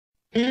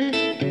We can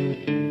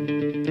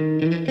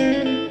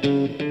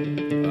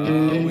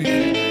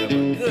have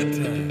a good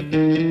time.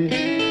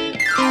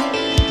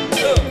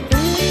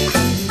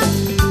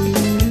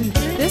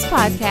 This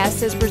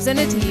podcast is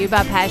presented to you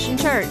by Passion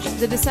Church,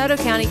 the DeSoto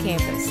County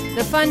campus,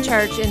 the fun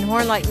church in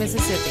Horn Lake,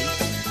 Mississippi.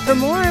 For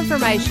more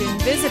information,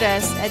 visit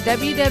us at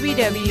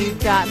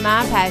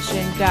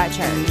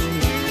www.mypassion.church.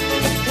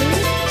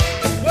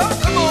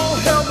 Well, come on,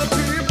 help the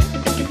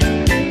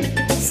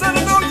people. Said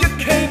I know you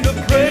came to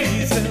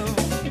praise him. I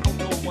don't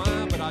know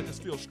why, but I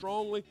just feel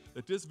strongly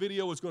that this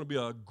video is going to be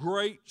a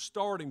great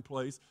starting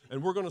place,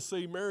 and we're going to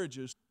see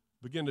marriages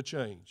begin to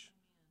change.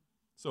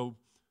 So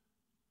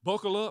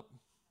buckle up,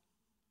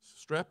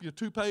 strap your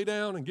toupee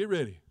down, and get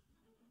ready.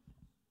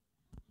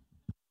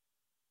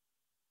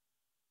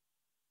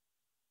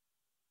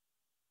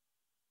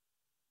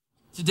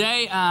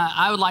 Today,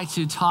 I would like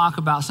to talk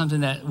about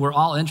something that we're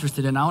all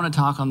interested in. I want to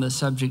talk on the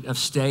subject of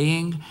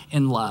staying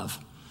in love.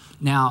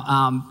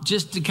 Now,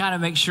 just to kind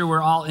of make sure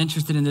we're all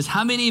interested in this,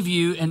 how many of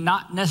you, and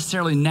not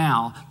necessarily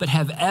now, but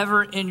have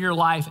ever in your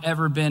life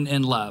ever been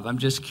in love? I'm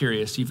just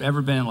curious. You've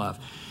ever been in love?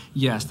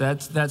 Yes,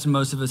 that's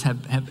most of us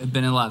have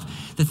been in love.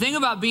 The thing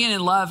about being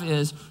in love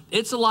is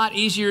it's a lot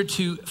easier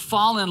to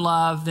fall in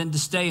love than to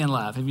stay in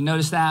love. Have you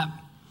noticed that?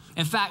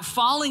 In fact,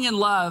 falling in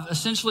love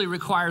essentially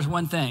requires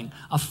one thing.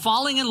 A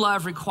falling in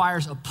love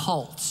requires a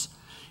pulse.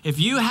 If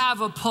you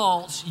have a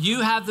pulse, you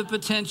have the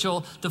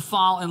potential to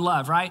fall in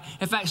love, right?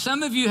 In fact,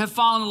 some of you have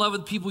fallen in love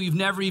with people you've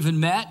never even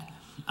met.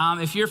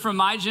 If you're from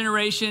my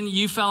generation,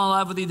 you fell in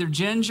love with either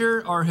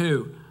Ginger or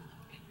who?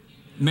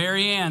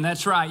 Marianne,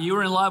 that's right. You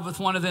were in love with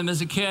one of them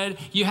as a kid.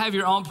 You have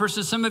your own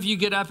person. Some of you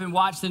get up and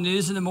watch the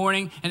news in the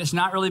morning, and it's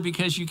not really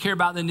because you care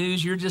about the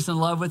news. You're just in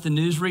love with the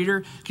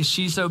newsreader because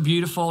she's so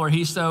beautiful or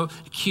he's so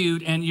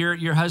cute, and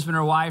your husband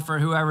or wife or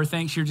whoever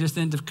thinks you're just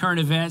into current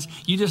events.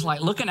 You just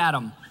like looking at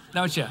them,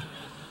 don't you?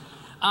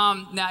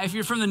 Now, if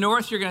you're from the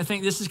north, you're going to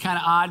think this is kind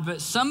of odd,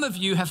 but some of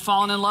you have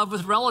fallen in love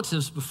with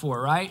relatives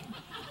before, right?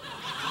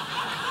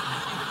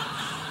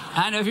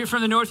 I know if you're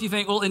from the north, you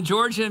think, well, in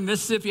Georgia,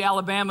 Mississippi,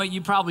 Alabama,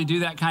 you probably do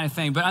that kind of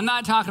thing. But I'm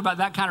not talking about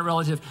that kind of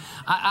relative.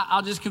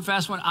 I'll just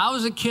confess, when I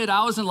was a kid,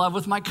 I was in love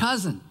with my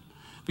cousin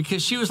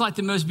because she was like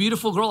the most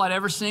beautiful girl I'd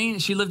ever seen.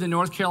 She lived in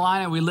North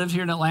Carolina. We lived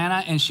here in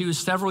Atlanta, and she was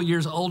several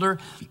years older.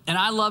 And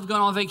I loved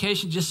going on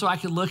vacation just so I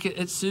could look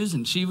at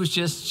Susan. She was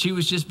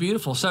just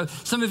beautiful. So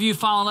some of you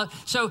fall in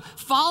love. So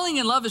falling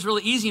in love is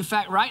really easy. In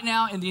fact, right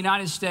now in the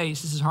United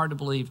States, this is hard to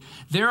believe,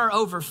 there are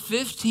over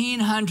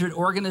 1,500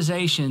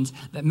 organizations,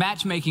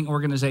 matchmaking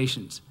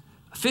organizations.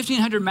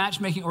 1,500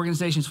 matchmaking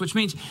organizations, which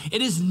means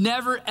it has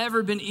never,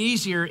 ever been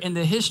easier in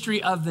the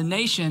history of the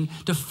nation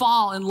to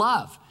fall in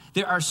love.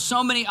 There are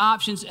so many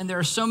options and there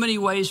are so many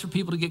ways for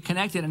people to get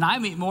connected. And I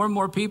meet more and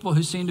more people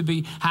who seem to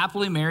be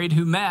happily married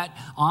who met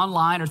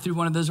online or through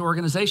one of those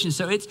organizations.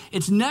 So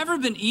it's never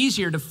been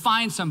easier to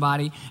find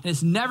somebody, and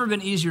it's never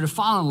been easier to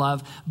fall in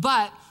love.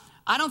 But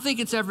I don't think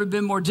it's ever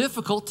been more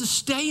difficult to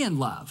stay in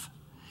love.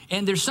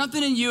 And there's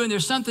something in you and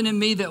there's something in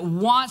me that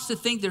wants to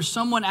think there's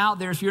someone out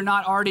there, if you're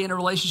not already in a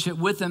relationship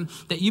with them,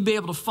 that you'd be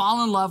able to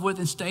fall in love with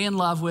and stay in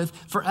love with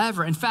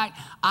forever. In fact,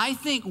 I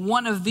think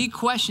one of the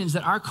questions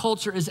that our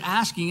culture is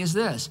asking is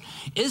this: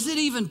 is it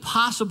even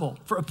possible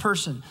for a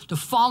person to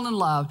fall in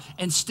love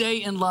and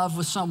stay in love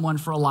with someone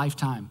for a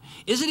lifetime?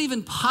 Is it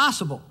even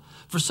possible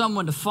for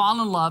someone to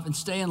fall in love and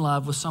stay in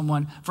love with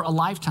someone for a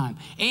lifetime?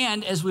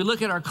 And as we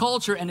look at our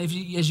culture, and as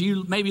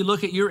you maybe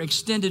look at your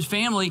extended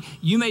family,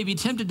 you may be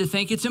tempted to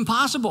think it's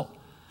impossible.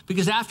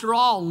 Because after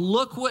all,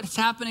 look what's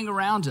happening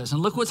around us,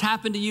 and look what's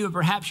happened to you. And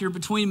perhaps you're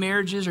between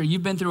marriages, or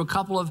you've been through a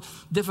couple of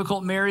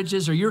difficult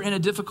marriages, or you're in a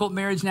difficult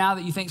marriage now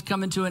that you think is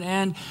coming to an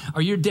end,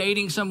 or you're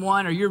dating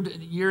someone, or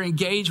you're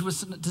engaged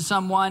to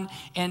someone.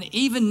 And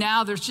even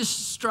now there's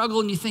just struggle,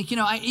 and you think,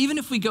 even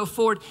if we go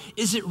forward,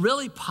 is it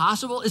really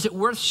possible? Is it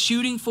worth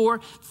shooting for,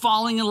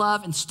 falling in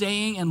love and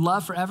staying in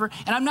love forever?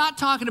 And I'm not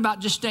talking about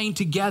just staying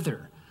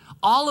together.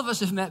 All of us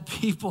have met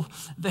people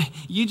that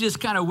you just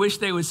kind of wish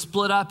they would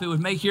split up. It would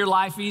make your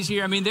life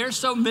easier. I mean, they're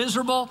so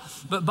miserable,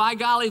 but by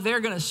golly,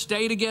 they're going to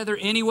stay together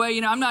anyway.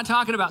 I'm not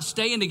talking about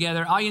staying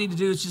together. All you need to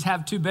do is just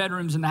have 2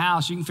 bedrooms in the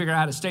house. You can figure out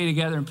how to stay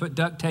together and put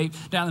duct tape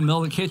down in the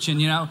middle of the kitchen,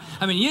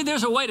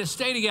 there's a way to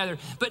stay together.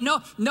 But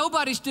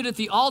nobody stood at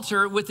the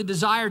altar with the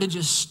desire to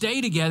just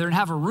stay together and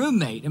have a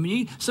roommate.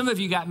 Some of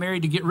you got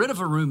married to get rid of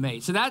a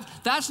roommate. So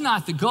that's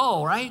not the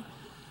goal, right?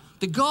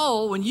 The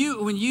goal, when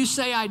you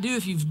say I do,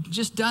 if you've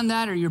just done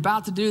that or you're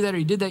about to do that or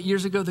you did that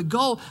years ago, the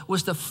goal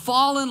was to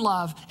fall in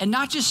love and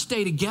not just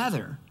stay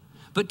together,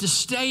 but to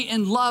stay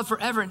in love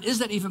forever. And is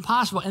that even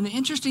possible? And the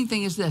interesting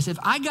thing is this: if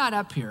I got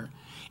up here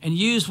and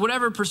used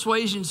whatever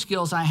persuasion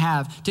skills I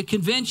have to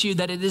convince you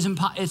that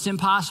it's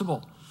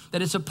impossible,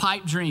 that it's a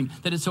pipe dream,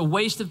 that it's a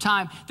waste of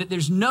time, that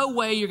there's no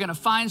way you're going to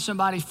find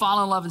somebody,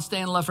 fall in love, and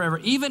stay in love forever.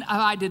 Even if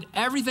I did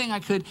everything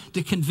I could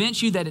to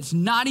convince you that it's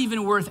not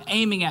even worth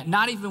aiming at,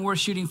 not even worth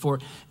shooting for,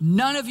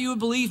 none of you would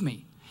believe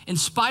me. In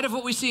spite of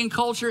what we see in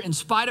culture, in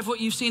spite of what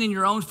you've seen in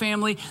your own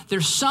family,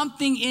 there's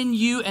something in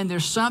you and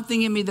there's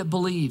something in me that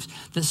believes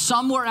that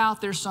somewhere out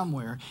there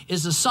somewhere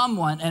is a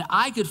someone, and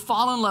I could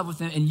fall in love with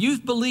them, and you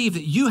believe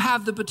that you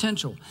have the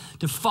potential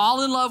to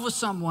fall in love with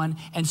someone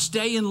and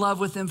stay in love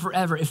with them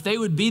forever. If they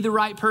would be the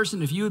right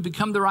person, if you would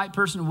become the right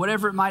person,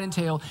 whatever it might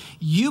entail,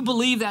 you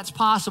believe that's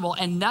possible,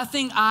 and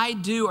nothing I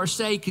do or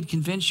say could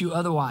convince you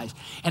otherwise.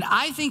 And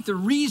I think the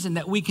reason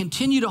that we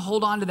continue to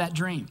hold on to that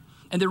dream,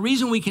 and the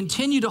reason we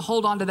continue to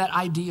hold on to that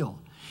ideal,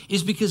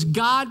 is because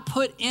God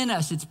put in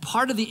us, it's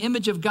part of the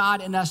image of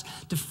God in us,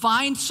 to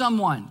find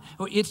someone.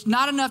 It's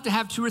not enough to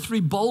have 2 or 3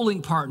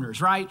 bowling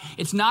partners, right?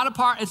 It's not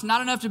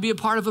enough to be a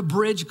part of a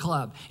bridge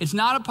club. It's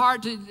not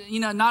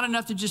not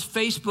enough to just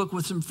Facebook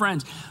with some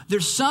friends.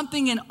 There's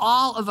something in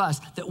all of us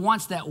that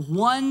wants that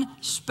one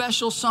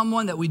special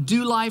someone that we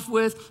do life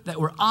with, that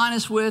we're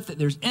honest with, that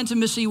there's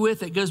intimacy with,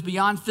 that goes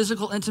beyond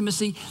physical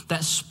intimacy,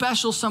 that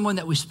special someone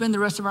that we spend the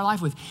rest of our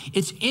life with.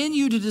 It's in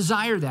you to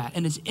desire that,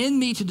 and it's in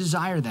me to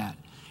desire that.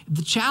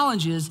 The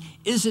challenge is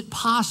it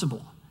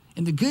possible?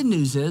 And the good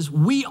news is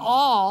we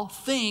all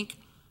think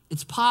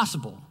it's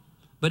possible,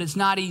 but it's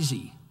not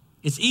easy.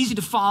 It's easy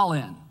to fall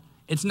in.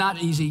 It's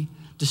not easy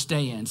to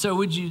stay in. So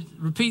would you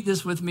repeat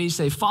this with me?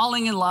 Say,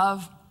 falling in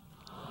love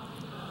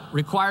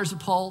requires a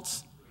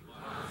pulse.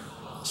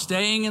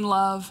 Staying in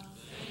love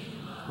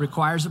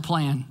requires a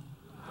plan.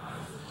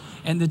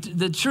 And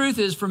the truth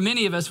is, for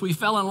many of us, we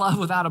fell in love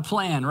without a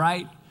plan,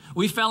 right?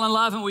 We fell in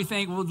love and we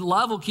think, well,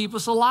 love will keep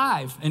us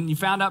alive. And you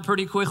found out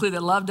pretty quickly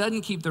that love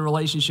doesn't keep the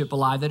relationship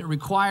alive, that it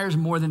requires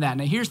more than that.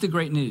 Now, here's the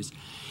great news.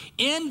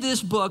 In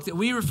this book that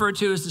we refer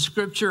to as the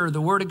Scripture or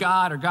the Word of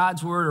God or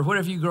God's Word or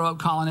whatever you grow up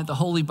calling it, the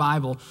Holy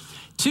Bible,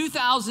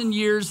 2,000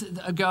 years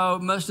ago,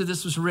 most of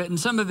this was written,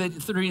 some of it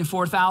 3,000 and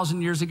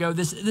 4,000 years ago.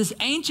 This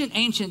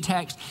ancient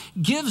text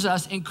gives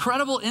us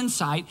incredible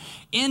insight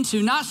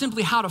into not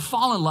simply how to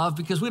fall in love,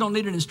 because we don't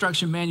need an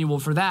instruction manual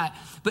for that,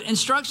 but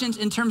instructions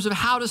in terms of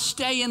how to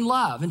stay in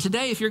love. And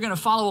today, if you're going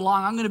to follow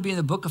along, I'm going to be in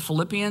the book of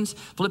Philippians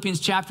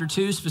chapter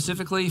 2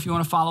 specifically, if you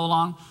want to follow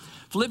along.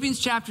 Philippians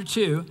chapter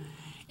 2.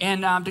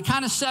 And to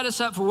kind of set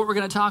us up for what we're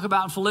going to talk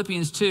about in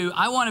Philippians 2,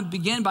 I want to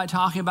begin by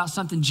talking about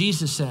something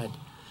Jesus said.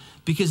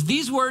 Because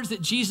these words that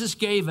Jesus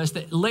gave us,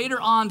 that later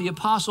on the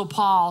Apostle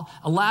Paul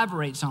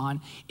elaborates on,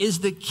 is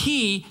the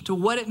key to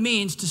what it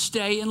means to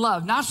stay in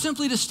love. Not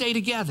simply to stay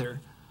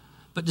together,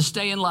 but to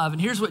stay in love. And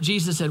here's what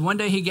Jesus said. One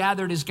day he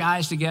gathered his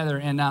guys together,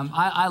 and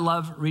I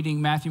love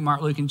reading Matthew,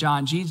 Mark, Luke, and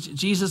John.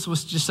 Jesus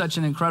was just such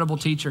an incredible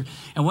teacher.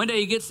 And one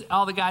day he gets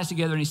all the guys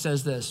together and he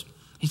says this.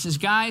 He says,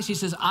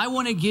 guys, I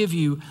want to give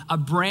you a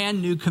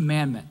brand new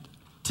commandment.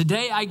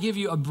 Today, I give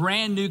you a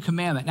brand new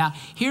commandment. Now,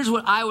 here's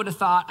what I would have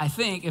thought, I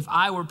think, if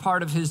I were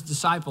part of his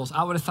disciples.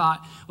 I would have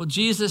thought, well,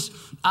 Jesus,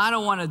 I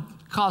don't want to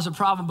cause a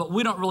problem, but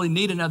we don't really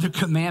need another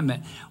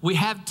commandment. We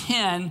have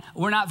 10.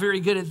 We're not very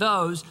good at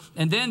those.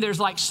 And then there's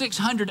like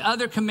 600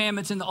 other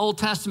commandments in the Old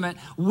Testament.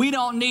 We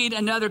don't need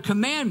another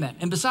commandment.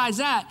 And besides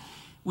that,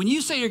 when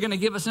you say you're going to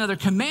give us another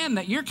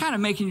commandment, you're kind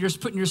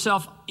of putting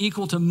yourself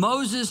equal to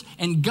Moses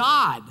and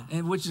God,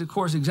 which is, of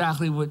course,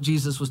 exactly what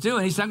Jesus was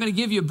doing. He said, I'm going to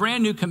give you a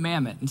brand new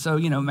commandment. And so,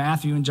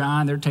 Matthew and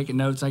John, they're taking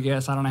notes, I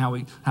guess. I don't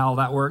know how all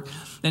that worked.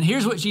 And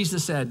here's what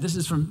Jesus said. This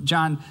is from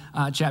John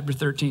chapter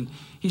 13.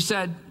 He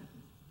said,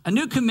 a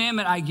new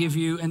commandment I give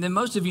you, and then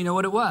most of you know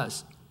what it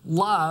was.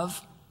 Love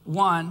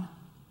one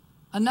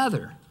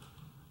another.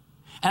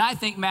 And I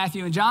think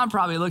Matthew and John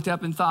probably looked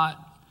up and thought,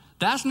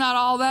 that's not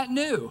all that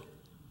new.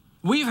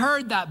 We've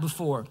heard that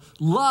before.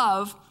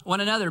 Love one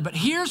another. But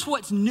here's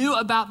what's new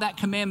about that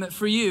commandment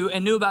for you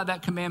and new about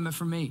that commandment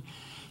for me.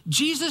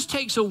 Jesus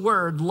takes a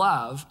word,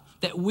 love,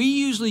 that we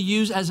usually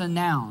use as a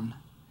noun,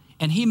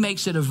 and he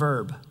makes it a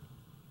verb.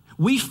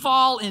 We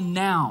fall in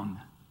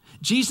noun.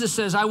 Jesus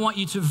says, I want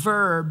you to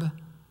verb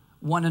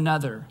one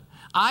another.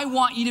 I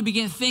want you to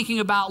begin thinking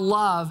about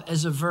love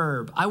as a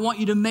verb. I want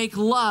you to make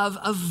love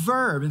a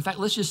verb. In fact,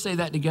 let's just say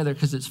that together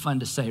because it's fun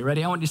to say.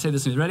 Ready? I want you to say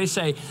this. Ready?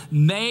 Say,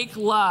 make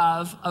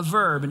love a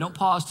verb. And don't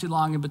pause too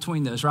long in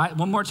between those, right?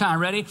 One more time.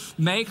 Ready?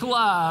 Make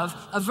love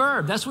a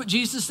verb. That's what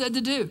Jesus said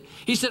to do.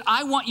 He said,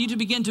 I want you to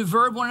begin to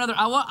verb one another.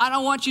 I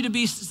don't want you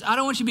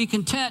to be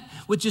content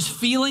with just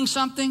feeling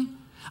something.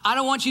 I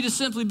don't want you to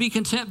simply be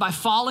content by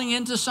falling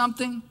into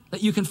something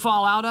that you can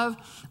fall out of.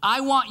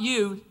 I want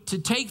you to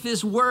take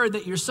this word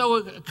that you're so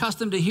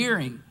accustomed to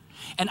hearing,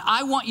 and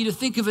I want you to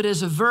think of it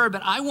as a verb,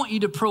 and I want you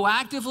to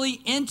proactively,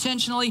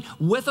 intentionally,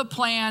 with a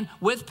plan,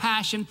 with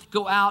passion,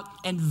 go out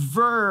and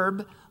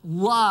verb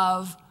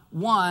love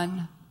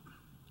one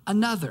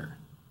another.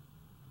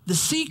 The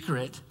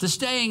secret to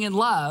staying in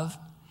love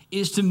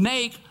is to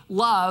make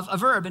love a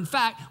verb. In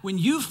fact, when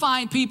you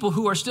find people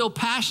who are still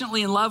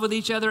passionately in love with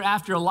each other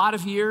after a lot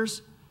of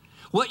years,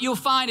 what you'll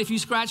find if you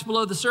scratch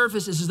below the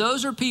surface is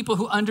those are people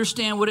who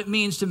understand what it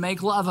means to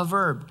make love a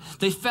verb.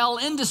 They fell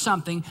into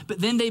something, but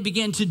then they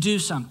began to do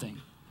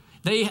something.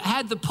 They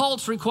had the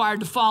pulse required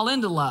to fall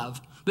into love,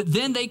 but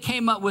then they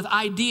came up with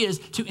ideas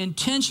to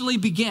intentionally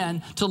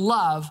begin to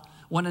love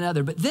one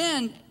another. But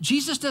then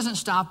Jesus doesn't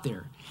stop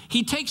there.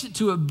 He takes it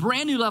to a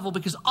brand new level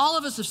because all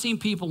of us have seen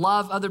people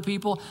love other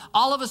people.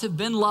 All of us have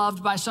been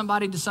loved by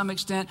somebody to some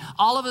extent.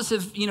 All of us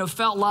have,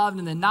 felt loved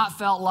and then not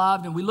felt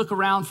loved. And we look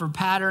around for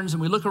patterns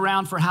and we look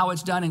around for how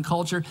it's done in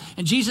culture.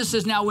 And Jesus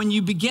says, now when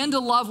you begin to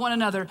love one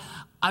another,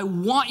 I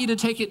want you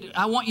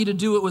to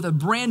do it with a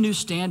brand new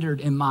standard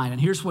in mind.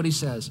 And here's what he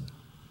says.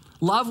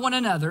 Love one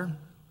another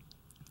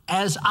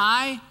as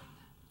I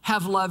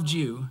have loved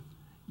you.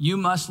 You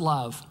must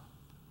love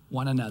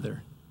one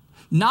another.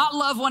 Not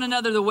love one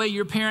another the way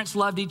your parents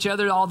loved each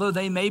other, although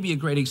they may be a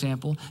great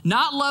example.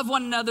 Not love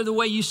one another the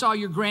way you saw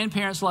your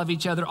grandparents love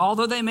each other,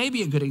 although they may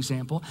be a good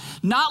example.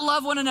 Not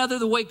love one another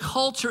the way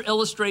culture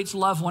illustrates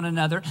love one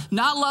another.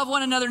 Not love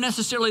one another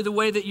necessarily the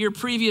way that your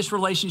previous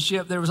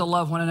relationship, there was a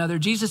love one another.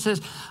 Jesus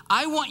says,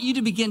 I want you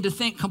to begin to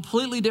think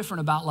completely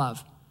different about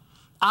love.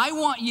 I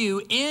want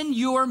you in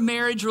your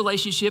marriage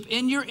relationship,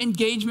 in your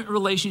engagement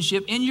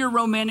relationship, in your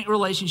romantic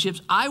relationships,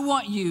 I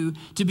want you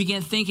to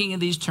begin thinking in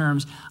these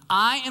terms.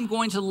 I am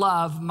going to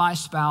love my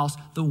spouse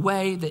the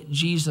way that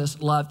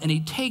Jesus loved. And he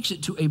takes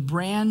it to a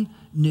brand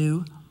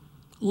new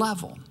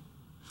level.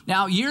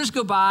 Now, years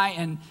go by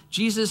and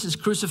Jesus is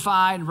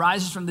crucified and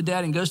rises from the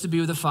dead and goes to be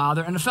with the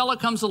Father. And a fellow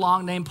comes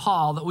along named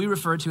Paul that we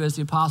refer to as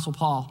the Apostle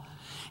Paul.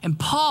 And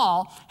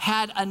Paul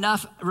had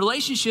enough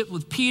relationship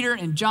with Peter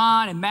and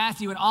John and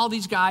Matthew and all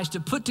these guys to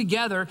put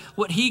together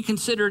what he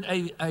considered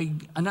an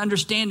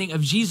understanding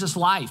of Jesus'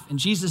 life and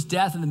Jesus'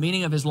 death and the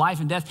meaning of his life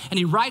and death. And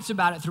he writes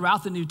about it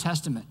throughout the New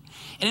Testament.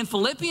 And in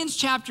Philippians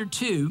chapter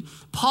 2,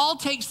 Paul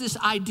takes this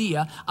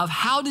idea of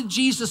how did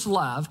Jesus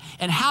love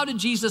and how did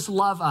Jesus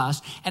love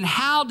us and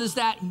how does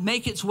that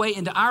make its way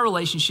into our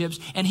relationships,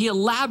 and he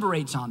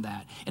elaborates on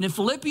that. And in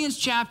Philippians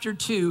chapter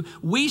 2,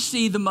 we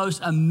see the most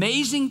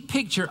amazing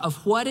picture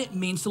of what it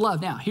means to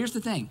love. Now, here's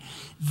the thing.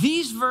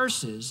 These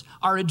verses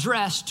are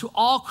addressed to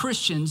all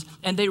Christians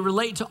and they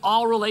relate to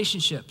all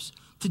relationships.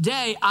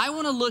 Today, I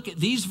want to look at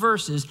these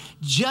verses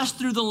just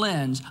through the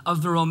lens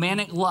of the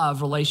romantic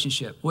love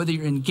relationship, whether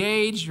you're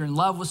engaged, you're in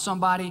love with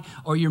somebody,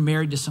 or you're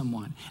married to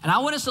someone. And I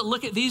want us to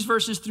look at these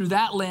verses through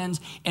that lens,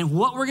 and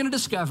what we're going to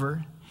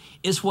discover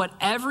is what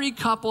every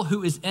couple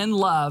who is in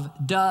love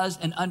does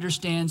and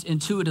understands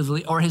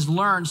intuitively or has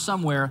learned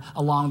somewhere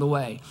along the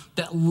way.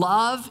 That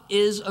love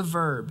is a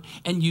verb,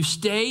 and you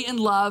stay in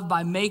love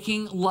by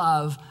making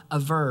love a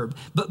verb,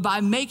 but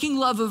by making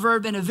love a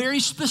verb in a very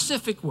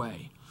specific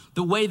way.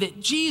 The way that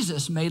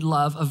Jesus made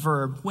love a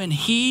verb when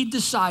he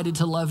decided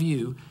to love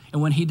you and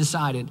when he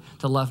decided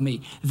to love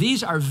me.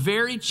 These are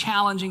very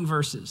challenging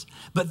verses,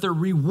 but the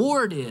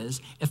reward is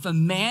if a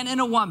man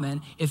and a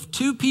woman, if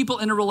two people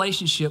in a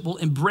relationship will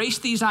embrace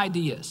these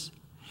ideas,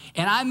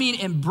 and I mean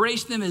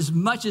embrace them as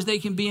much as they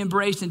can be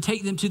embraced and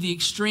take them to the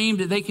extreme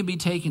that they can be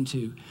taken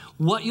to,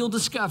 what you'll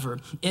discover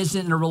is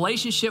that in a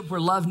relationship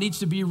where love needs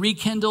to be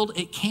rekindled,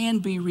 it can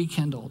be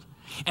rekindled.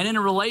 And in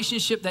a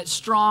relationship that's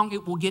strong,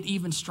 it will get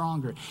even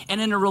stronger. And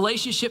in a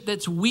relationship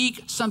that's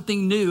weak,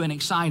 something new and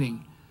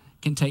exciting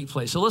can take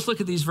place. So let's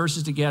look at these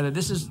verses together.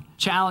 This is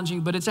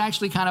challenging, but it's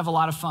actually kind of a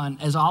lot of fun,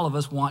 as all of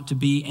us want to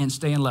be and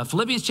stay in love.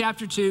 Philippians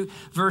chapter 2,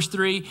 verse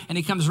 3, and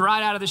he comes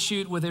right out of the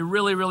chute with a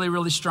really, really,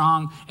 really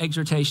strong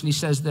exhortation. He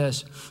says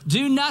this,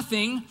 do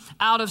nothing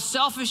out of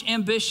selfish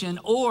ambition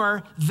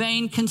or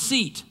vain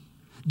conceit.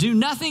 Do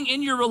nothing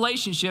in your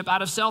relationship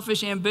out of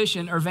selfish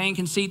ambition or vain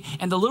conceit.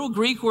 And the little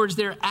Greek words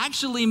there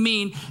actually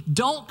mean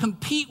don't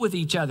compete with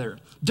each other.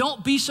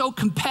 Don't be so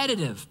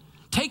competitive.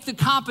 Take the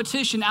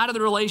competition out of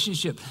the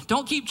relationship.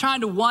 Don't keep trying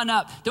to one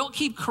up. Don't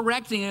keep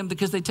correcting them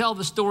because they tell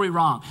the story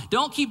wrong.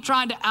 Don't keep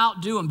trying to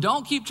outdo them.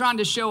 Don't keep trying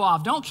to show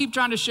off. Don't keep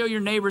trying to show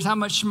your neighbors how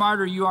much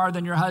smarter you are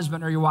than your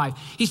husband or your wife.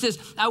 He says,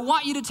 I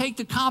want you to take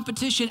the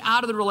competition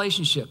out of the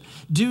relationship.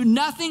 Do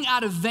nothing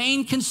out of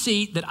vain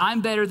conceit that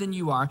I'm better than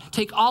you are.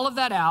 Take all of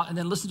that out and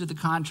then listen to the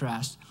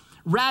contrast.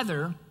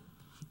 Rather,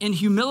 in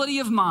humility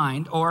of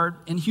mind, or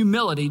in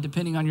humility,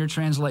 depending on your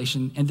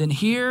translation, and then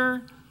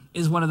here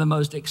is one of the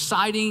most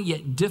exciting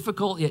yet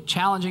difficult yet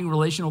challenging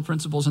relational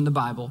principles in the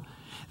Bible.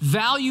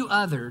 Value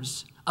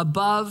others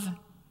above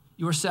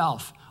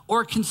yourself.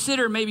 Or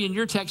consider, maybe in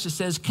your text it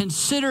says,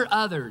 consider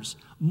others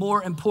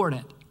more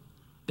important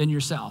than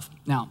yourself.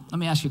 Now, let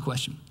me ask you a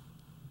question.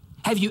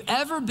 Have you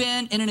ever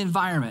been in an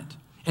environment,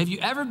 have you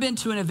ever been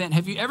to an event,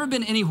 have you ever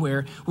been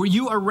anywhere where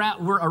you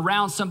were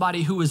around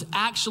somebody who was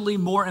actually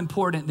more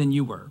important than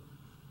you were?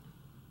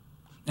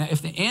 Now,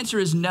 if the answer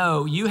is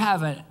no, you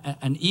have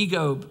an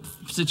ego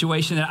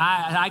situation that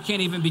I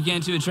can't even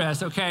begin to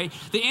address, okay?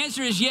 The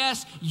answer is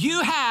yes,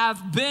 you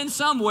have been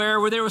somewhere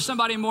where there was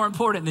somebody more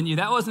important than you.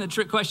 That wasn't a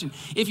trick question.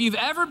 If you've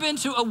ever been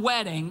to a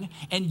wedding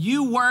and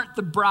you weren't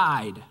the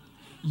bride,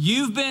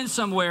 you've been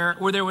somewhere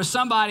where there was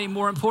somebody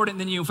more important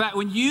than you. In fact,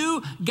 when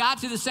you got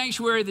to the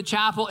sanctuary of the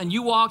chapel and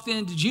you walked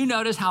in, did you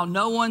notice how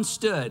no one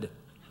stood?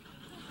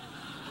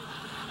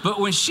 But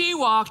when she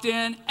walked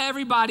in,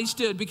 everybody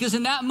stood, because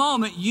in that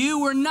moment, you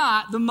were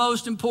not the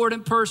most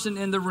important person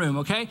in the room,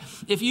 okay?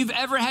 If you've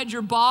ever had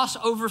your boss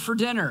over for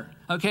dinner,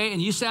 okay,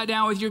 and you sat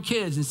down with your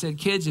kids and said,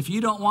 kids, if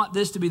you don't want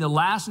this to be the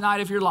last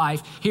night of your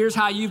life, here's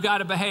how you've got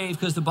to behave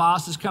because the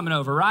boss is coming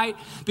over, right?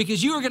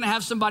 Because you are going to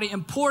have somebody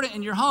important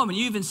in your home, and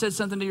you even said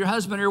something to your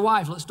husband or your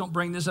wife, let's don't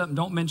bring this up and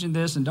don't mention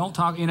this and don't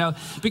talk,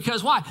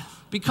 because why?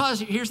 Because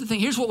here's the thing,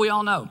 here's what we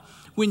all know.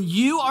 When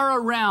you are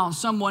around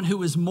someone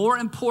who is more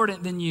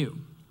important than you,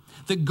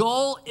 the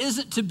goal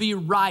isn't to be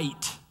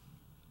right.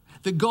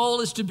 The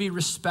goal is to be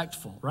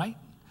respectful, right?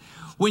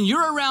 When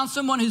you're around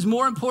someone who's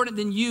more important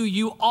than you,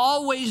 you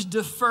always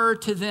defer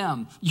to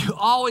them. You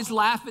always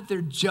laugh at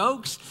their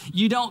jokes.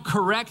 You don't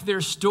correct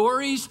their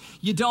stories.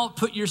 You don't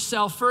put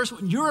yourself first.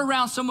 When you're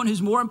around someone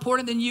who's more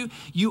important than you,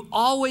 you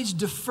always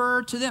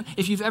defer to them.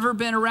 If you've ever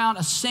been around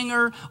a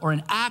singer or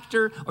an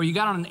actor, or you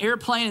got on an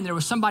airplane and there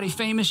was somebody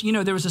famous,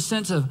 there was a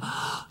sense of,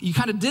 you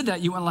kind of did that.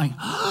 You went like,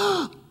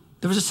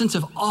 there was a sense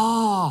of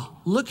awe.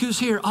 Look who's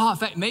here. In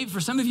fact, maybe for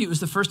some of you, it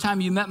was the first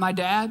time you met my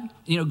dad.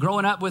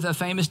 Growing up with a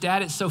famous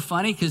dad, it's so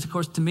funny because, of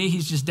course, to me,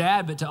 he's just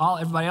dad, but to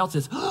everybody else,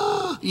 it's,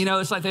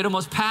 it's like they'd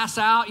almost pass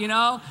out,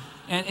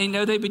 and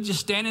they'd be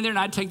just standing there, and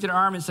I'd take their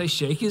arm and say,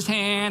 shake his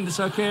hand. It's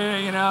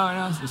okay,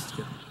 it's just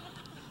good.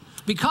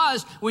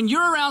 Because when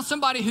you're around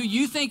somebody who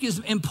you think is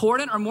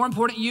important or more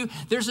important than you,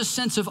 there's a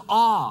sense of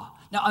awe.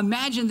 Now,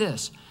 imagine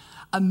this.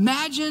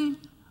 Imagine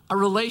a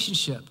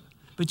relationship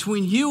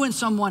between you and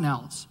someone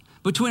else,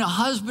 between a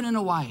husband and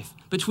a wife,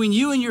 between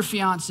you and your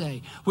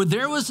fiance, where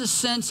there was a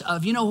sense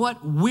of, you know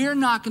what, we're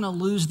not going to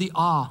lose the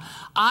awe.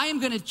 I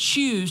am going to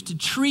choose to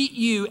treat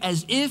you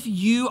as if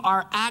you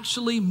are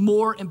actually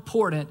more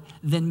important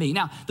than me.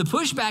 Now, the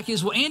pushback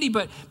is, well, Andy,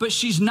 but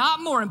she's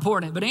not more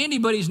important. But Andy,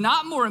 but he's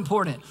not more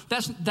important.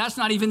 That's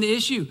not even the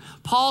issue.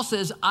 Paul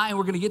says, and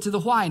we're going to get to the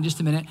why in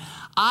just a minute,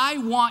 I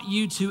want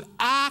you to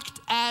act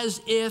as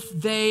if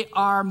they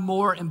are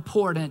more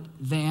important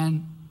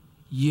than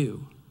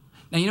you.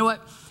 Now, you know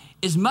what?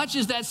 As much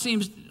as that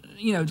seems,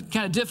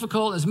 kind of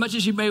difficult, as much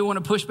as you may want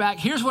to push back,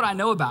 here's what I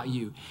know about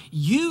you.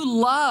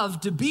 You love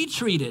to be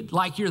treated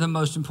like you're the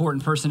most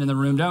important person in the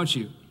room, don't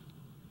you?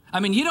 I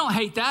mean, you don't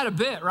hate that a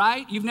bit,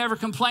 right? You've never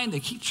complained. They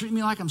keep treating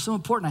me like I'm so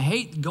important. I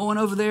hate going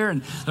over there,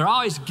 and they're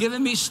always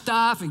giving me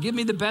stuff and giving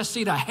me the best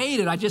seat. I hate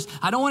it.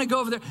 I don't want to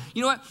go over there.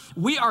 You know what?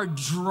 We are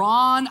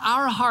drawn,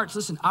 our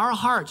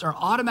hearts are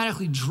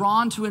automatically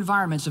drawn to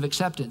environments of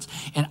acceptance.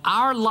 And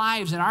our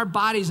lives and our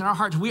bodies and our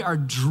hearts, we are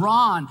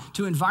drawn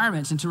to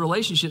environments and to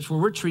relationships where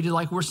we're treated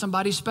like we're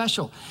somebody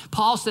special.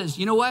 Paul says,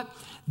 you know what?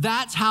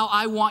 That's how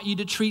I want you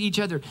to treat each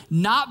other.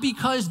 Not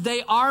because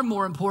they are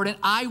more important.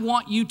 I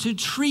want you to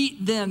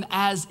treat them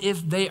as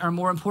if they are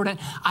more important.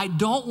 I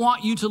don't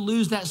want you to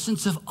lose that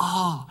sense of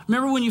awe.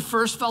 Remember when you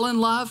first fell in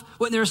love?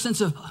 Wasn't there a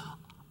sense of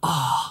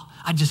awe?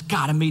 I just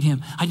got to meet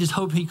him. I just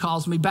hope he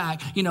calls me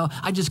back.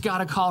 I just got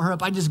to call her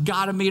up. I just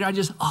got to meet her.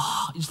 Just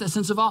that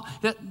sense of awe.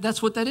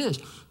 That's what that is.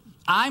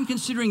 I'm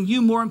considering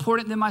you more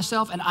important than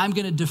myself, and I'm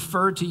going to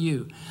defer to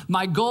you.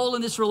 My goal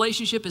in this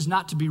relationship is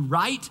not to be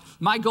right.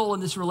 My goal in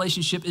this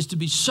relationship is to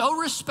be so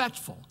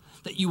respectful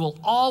that you will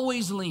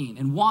always lean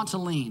and want to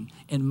lean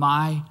in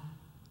my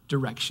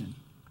direction.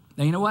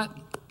 Now, you know what?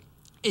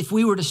 If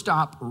we were to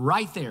stop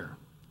right there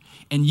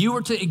and you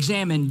were to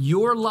examine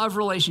your love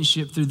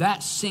relationship through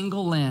that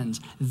single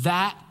lens,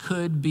 that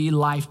could be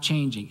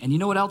life-changing. And you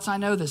know what else I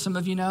know that some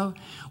of you know?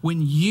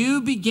 When you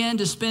begin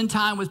to spend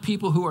time with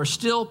people who are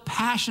still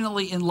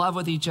passionately in love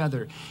with each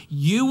other,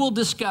 you will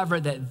discover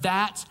that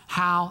that's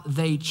how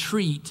they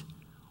treat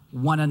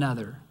one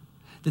another.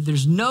 That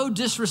there's no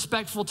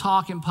disrespectful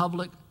talk in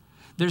public.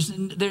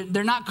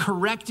 They're not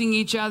correcting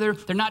each other.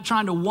 They're not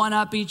trying to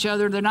one-up each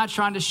other. They're not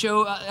trying to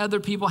show other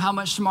people how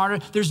much smarter.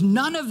 There's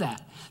none of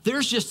that.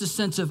 There's just a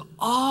sense of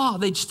awe.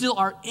 They still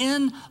are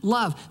in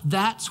love.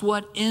 That's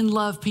what in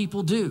love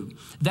people do.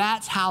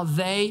 That's how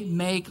they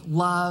make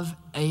love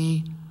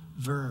a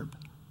verb.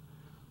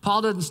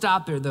 Paul doesn't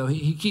stop there, though.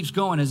 He keeps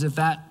going as if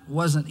that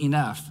wasn't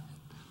enough.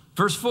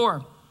 Verse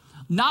 4,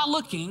 not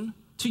looking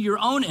to your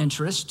own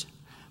interest,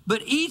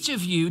 but each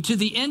of you to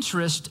the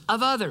interest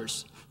of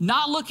others.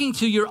 Not looking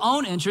to your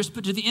own interest,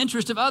 but to the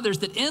interest of others.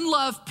 That in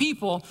love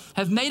people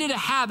have made it a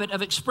habit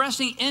of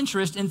expressing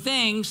interest in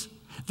things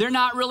they're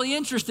not really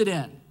interested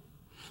in.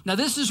 Now,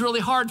 this is really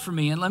hard for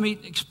me, and let me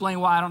explain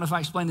why. I don't know if I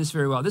explained this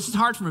very well. This is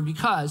hard for me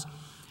because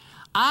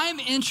I'm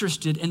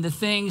interested in the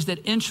things that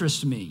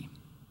interest me.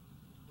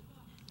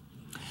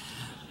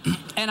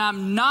 And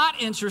I'm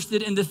not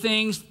interested in the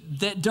things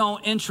that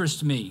don't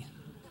interest me.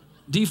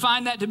 Do you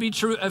find that to be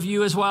true of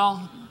you as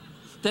well?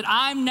 That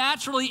I'm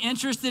naturally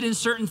interested in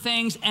certain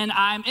things and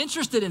I'm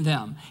interested in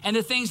them. And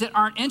the things that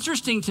aren't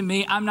interesting to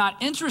me, I'm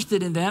not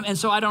interested in them, and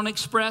so I don't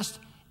express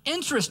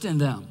interest in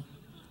them.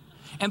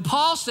 And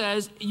Paul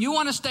says, you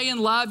want to stay in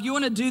love, you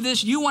want to do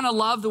this, you want to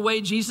love the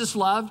way Jesus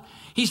loved.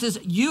 He says,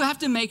 you have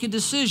to make a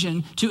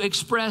decision to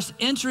express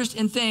interest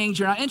in things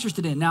you're not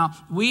interested in. Now,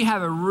 we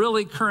have a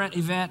really current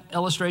event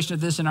illustration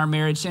of this in our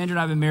marriage. Sandra and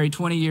I have been married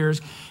 20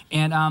 years.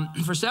 And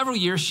for several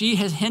years, she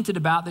has hinted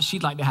about that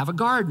she'd like to have a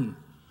garden.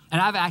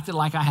 And I've acted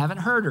like I haven't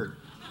heard her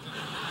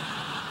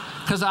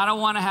because I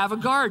don't want to have a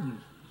garden.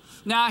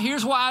 Now,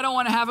 here's why I don't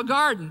want to have a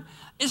garden.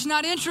 is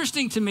not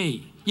interesting to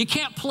me. You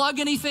can't plug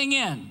anything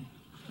in,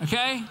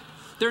 okay?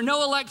 There are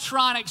no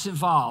electronics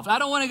involved. I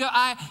don't want to go,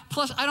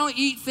 plus I don't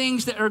eat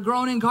things that are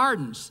grown in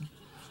gardens.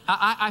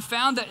 I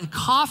found that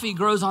coffee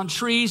grows on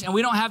trees and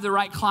we don't have the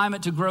right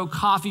climate to grow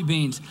coffee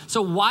beans.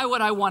 So why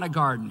would I want a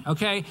garden,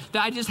 okay?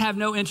 I just have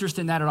no interest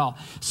in that at all.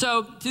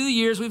 So through the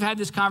years, we've had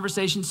this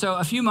conversation. So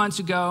a few months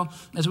ago,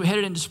 as we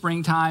headed into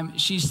springtime,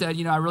 she said,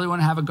 I really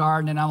want to have a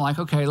garden. And I'm like,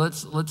 okay,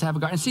 let's have a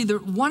garden. And see,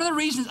 one of the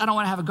reasons I don't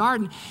want to have a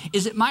garden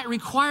is it might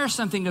require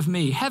something of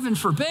me. Heaven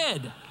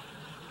forbid.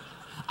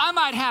 I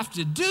might have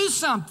to do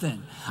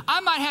something.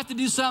 I might have to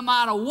do something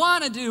I don't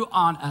want to do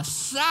on a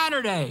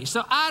Saturday.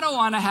 So I don't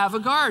want to have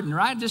a garden,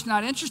 right? Just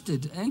not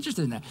interested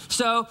in that.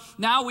 So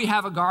now we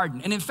have a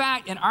garden. And in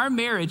fact, in our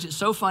marriage, it's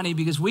so funny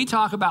because we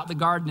talk about the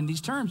garden in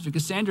these terms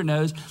because Sandra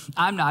knows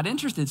I'm not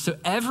interested. So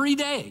every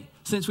day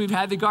since we've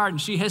had the garden,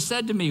 she has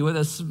said to me with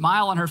a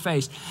smile on her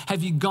face,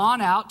 have you gone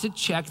out to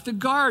check the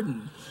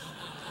garden?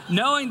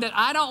 Knowing that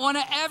I don't want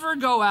to ever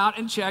go out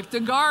and check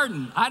the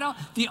garden.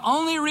 The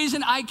only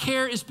reason I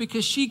care is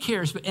because she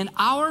cares. But in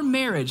our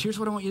marriage, here's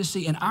what I want you to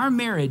see. In our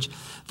marriage,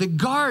 the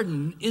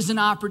garden is an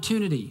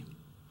opportunity.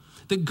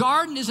 The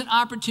garden is an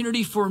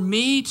opportunity for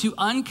me to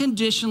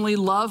unconditionally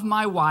love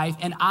my wife.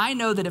 And I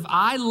know that if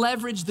I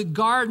leverage the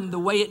garden the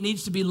way it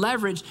needs to be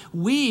leveraged,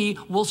 we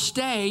will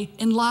stay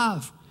in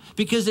love.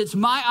 Because it's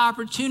my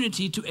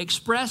opportunity to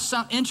express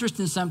some interest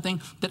in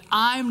something that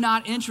I'm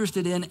not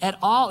interested in at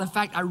all. In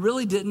fact, I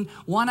really didn't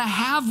want to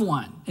have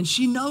one. And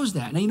she knows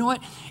that. Now, you know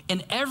what?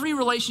 In every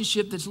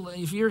relationship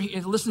if you're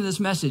listening to this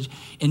message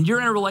and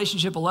you're in a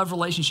relationship, a love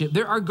relationship,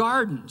 there are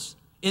gardens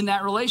in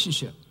that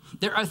relationship.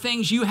 There are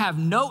things you have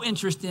no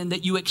interest in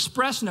that you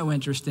express no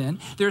interest in.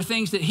 There are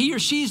things that he or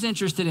she's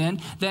interested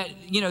in that,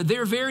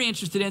 they're very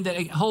interested in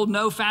that hold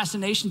no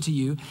fascination to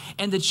you.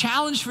 And the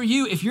challenge for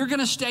you, if you're going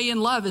to stay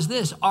in love, is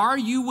this. Are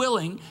you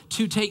willing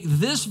to take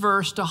this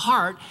verse to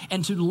heart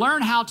and to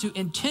learn how to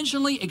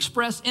intentionally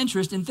express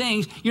interest in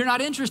things you're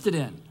not interested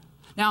in?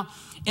 Now,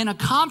 in a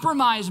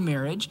compromised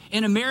marriage,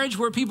 in a marriage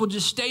where people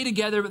just stay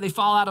together but they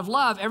fall out of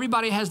love,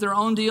 everybody has their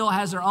own deal,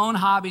 has their own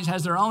hobbies,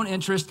 has their own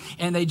interests,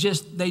 and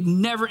they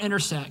never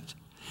intersect.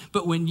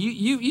 But when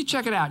you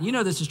check it out,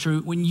 this is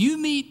true. When you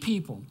meet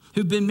people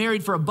who've been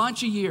married for a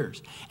bunch of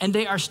years and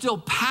they are still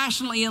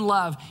passionately in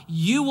love,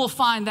 you will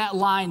find that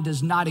line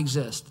does not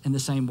exist in the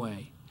same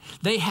way.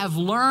 They have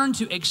learned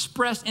to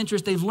express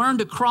interest. They've learned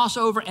to cross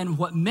over. And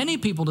what many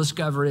people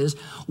discover is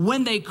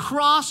when they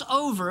cross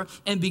over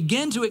and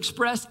begin to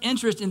express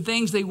interest in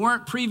things they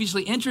weren't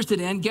previously interested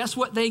in, guess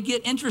what they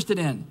get interested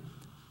in?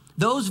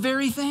 Those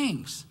very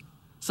things.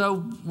 So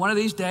one of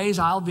these days,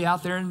 I'll be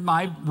out there in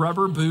my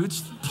rubber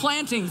boots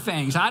planting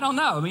things. I don't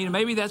know.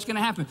 Maybe that's going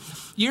to happen.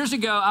 Years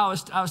ago, I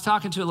was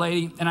talking to a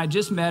lady, and I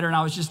just met her, and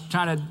I was just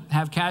trying to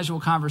have casual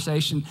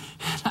conversation.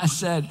 And I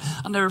said,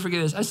 I'll never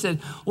forget this. I said,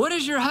 what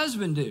does your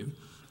husband do?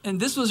 And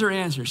this was her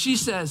answer. She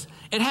says,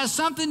 it has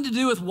something to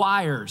do with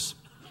wires.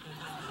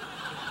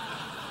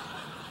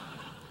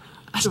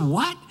 I said,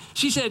 what?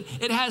 She said,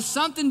 it has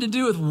something to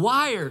do with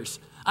wires.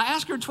 I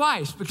asked her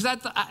twice because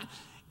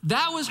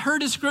that was her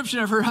description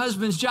of her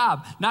husband's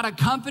job. Not a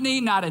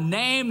company, not a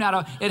name,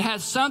 it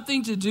has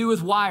something to do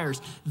with wires.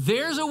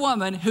 There's a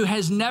woman who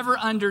has never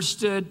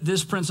understood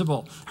this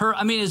principle.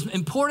 As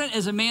important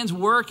as a man's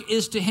work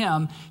is to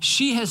him,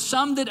 she has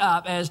summed it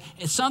up as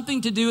it's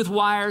something to do with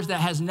wires that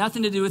has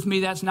nothing to do with me.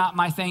 That's not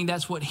my thing.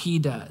 That's what he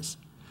does.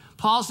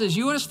 Paul says,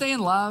 you want to stay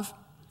in love?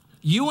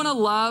 You want to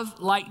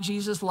love like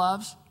Jesus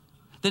loves?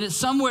 Then at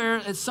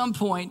some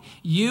point,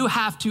 you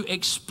have to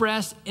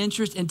express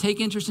interest and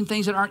take interest in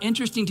things that aren't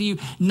interesting to you,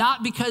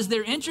 not because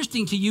they're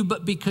interesting to you,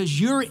 but because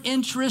you're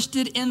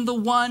interested in the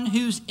one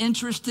who's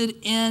interested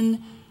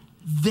in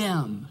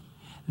them.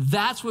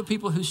 That's what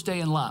people who stay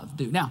in love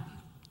do. Now,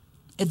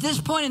 at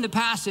this point in the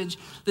passage,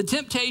 the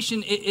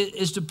temptation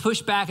is to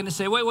push back and to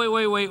say,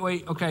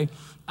 wait, okay.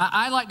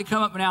 I like to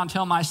come up now and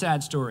tell my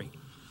sad story.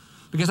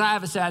 Because I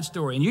have a sad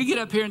story. And you get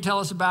up here and tell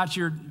us about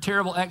your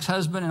terrible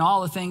ex-husband and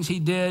all the things he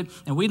did,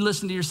 and we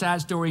listen to your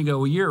sad story and go,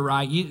 well, you're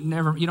right. You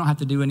don't have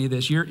to do any of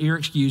this. You're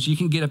excused. You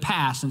can get a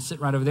pass and sit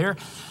right over there.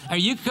 Or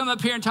you can come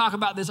up here and talk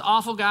about this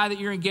awful guy that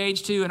you're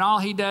engaged to, and all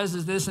he does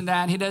is this and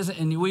that, and he doesn't,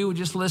 and we would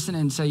just listen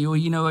and say, well,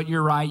 you know what,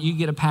 you're right. You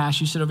get a pass.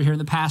 You sit over here in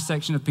the pass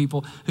section of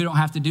people who don't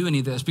have to do any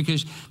of this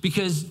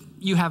because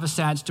you have a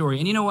sad story.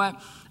 And you know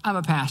what? I'm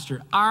a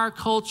pastor. Our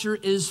culture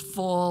is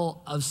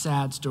full of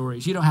sad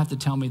stories. You don't have to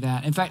tell me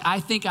that. In fact, I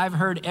think I've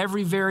heard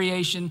every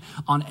variation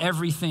on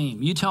every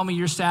theme. You tell me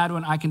your sad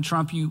one, I can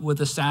trump you with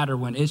a sadder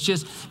one. It's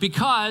just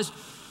because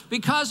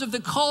of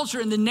the culture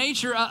and the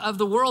nature of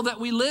the world that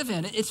we live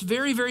in. It's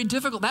very, very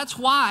difficult. That's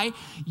why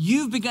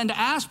you've begun to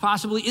ask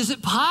possibly, is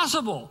it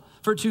possible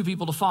for two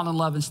people to fall in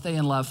love and stay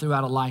in love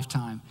throughout a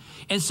lifetime?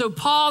 And so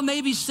Paul may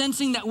be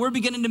sensing that we're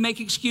beginning to make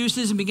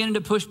excuses and beginning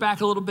to push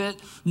back a little bit.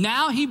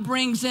 Now he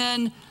brings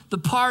in the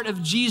part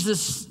of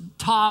Jesus'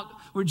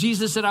 talk where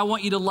Jesus said, I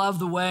want you to love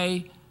the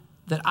way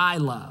that I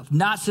love,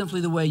 not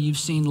simply the way you've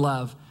seen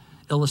love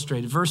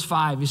illustrated. Verse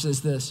 5, he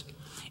says this,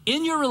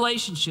 In your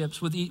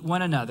relationships with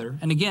one another,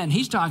 and again,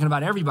 he's talking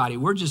about everybody.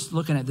 We're just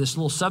looking at this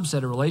little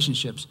subset of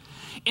relationships.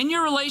 In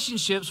your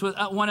relationships with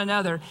one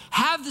another,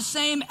 have the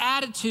same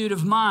attitude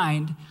of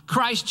mind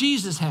Christ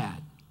Jesus had.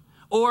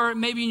 Or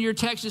maybe in your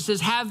text it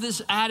says, have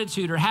this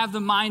attitude or have the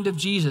mind of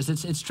Jesus.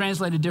 It's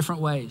translated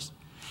different ways.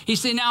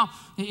 He's saying, now,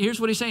 here's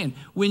what he's saying.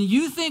 When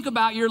you think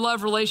about your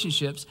love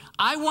relationships,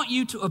 I want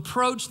you to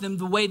approach them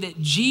the way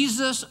that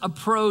Jesus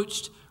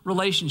approached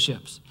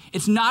relationships.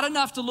 It's not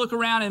enough to look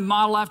around and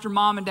model after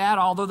mom and dad,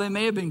 although they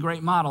may have been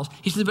great models.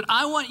 He says, but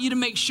I want you to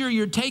make sure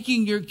you're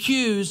taking your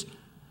cues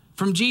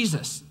from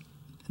Jesus.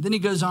 And then he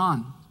goes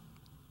on.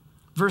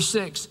 Verse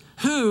 6,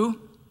 who,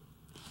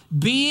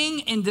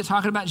 being, and they're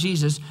talking about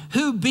Jesus,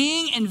 who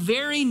being in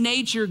very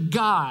nature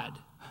God,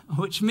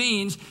 which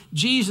means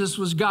Jesus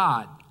was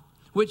God,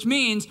 which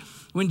means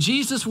when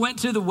Jesus went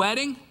to the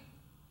wedding,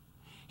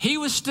 he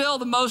was still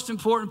the most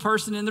important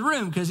person in the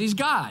room because he's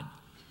God.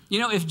 You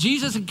know, if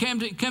Jesus had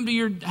come to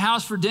your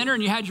house for dinner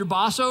and you had your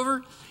boss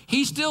over,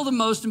 he's still the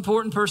most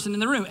important person in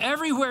the room.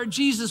 Everywhere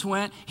Jesus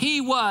went,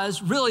 he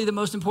was really the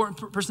most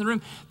important person in the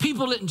room.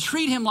 People didn't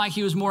treat him like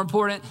he was more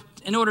important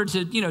in order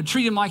to,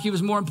 treat him like he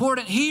was more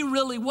important. He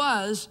really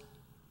was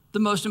the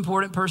most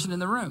important person in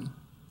the room.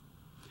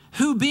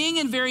 Who being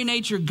in very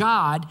nature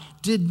God,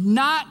 did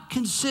not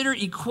consider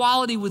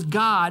equality with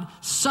God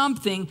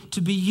something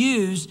to be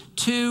used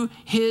to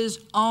his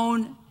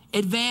own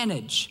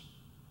advantage.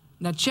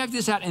 Now check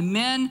this out, and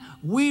men,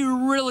 we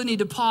really need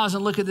to pause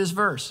and look at this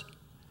verse.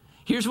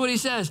 Here's what he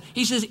says.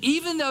 He says,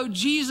 even though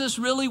Jesus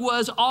really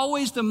was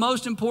always the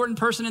most important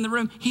person in the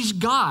room, he's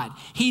God.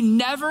 He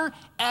never,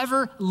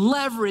 ever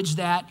leveraged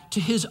that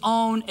to his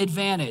own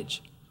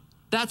advantage.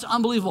 That's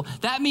unbelievable.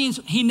 That means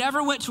he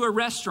never went to a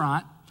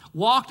restaurant,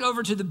 walked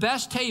over to the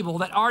best table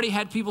that already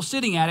had people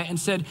sitting at it and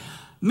said,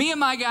 me and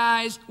my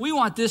guys, we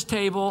want this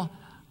table.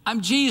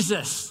 I'm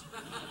Jesus.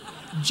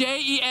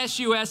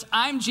 J-E-S-U-S,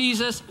 I'm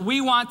Jesus,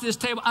 we want this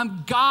table.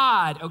 I'm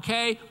God,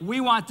 okay? We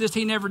want this.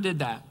 He never did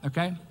that,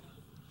 okay?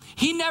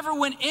 He never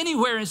went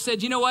anywhere and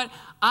said, you know what?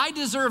 I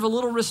deserve a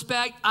little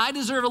respect. I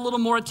deserve a little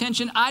more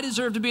attention. I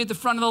deserve to be at the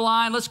front of the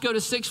line. Let's go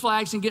to Six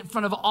Flags and get in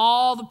front of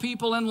all the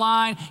people in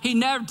line. He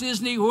never,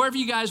 Disney, wherever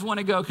you guys want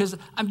to go, because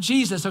I'm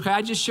Jesus, okay?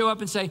 I just show up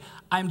and say,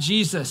 I'm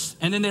Jesus.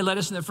 And then they let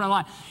us in the front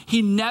line.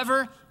 He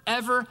never,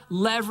 ever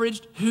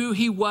leveraged who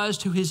he was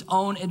to his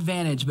own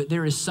advantage. But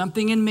there is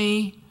something in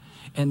me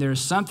and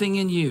there's something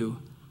in you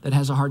that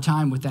has a hard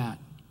time with that.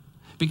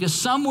 Because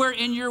somewhere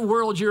in your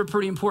world, you're a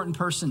pretty important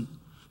person.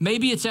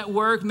 Maybe it's at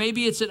work,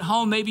 maybe it's at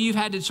home, maybe you've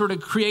had to sort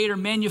of create or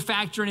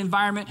manufacture an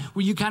environment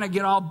where you kind of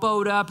get all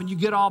bowed up and you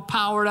get all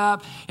powered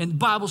up, and the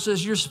Bible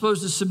says you're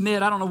supposed to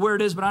submit. I don't know where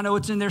it is, but I know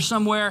it's in there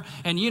somewhere.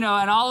 And and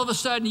all of a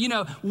sudden,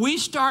 we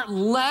start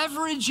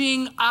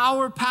leveraging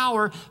our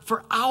power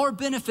for our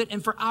benefit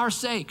and for our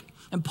sake.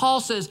 And Paul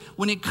says,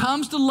 when it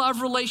comes to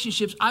love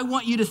relationships, I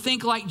want you to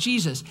think like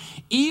Jesus.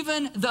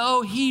 Even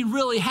though he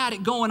really had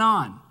it going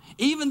on,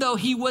 even though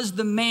he was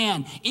the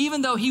man,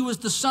 even though he was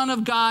the Son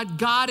of God,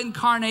 God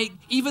incarnate,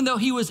 even though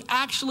he was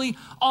actually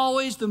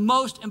always the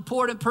most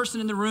important person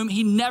in the room,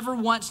 he never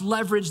once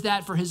leveraged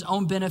that for his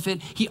own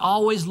benefit. He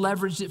always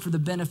leveraged it for the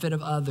benefit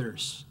of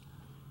others.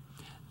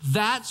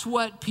 That's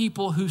what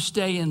people who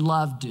stay in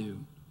love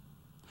do.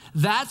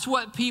 That's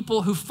what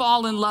people who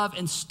fall in love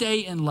and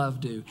stay in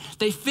love do.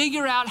 They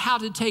figure out how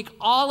to take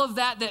all of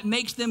that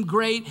makes them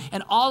great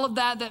and all of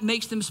that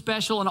makes them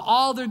special and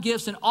all their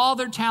gifts and all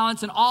their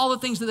talents and all the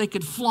things that they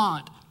could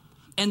flaunt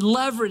and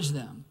leverage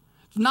them,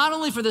 not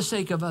only for the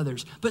sake of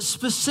others, but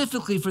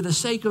specifically for the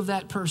sake of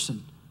that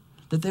person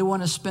that they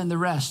want to spend the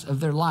rest of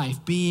their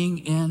life being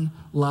in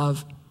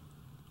love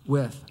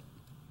with.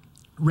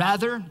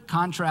 Rather,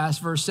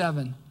 contrast verse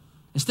 7,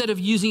 instead of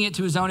using it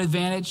to his own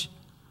advantage,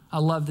 I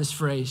love this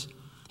phrase.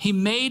 He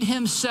made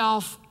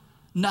himself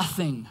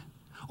nothing.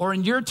 Or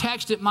in your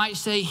text, it might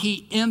say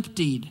he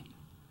emptied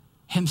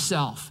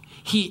himself.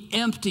 He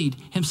emptied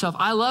himself.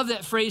 I love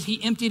that phrase,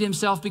 he emptied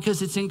himself,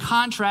 because it's in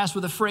contrast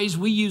with a phrase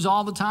we use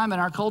all the time in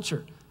our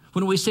culture.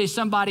 When we say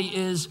somebody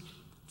is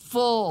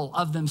full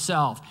of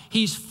themselves,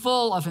 he's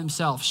full of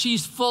himself,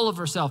 she's full of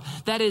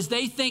herself. That is,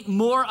 they think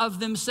more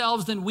of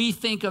themselves than we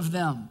think of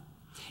them.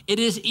 It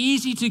is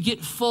easy to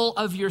get full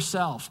of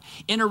yourself.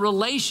 In a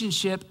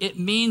relationship, it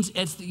means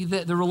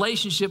the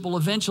relationship will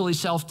eventually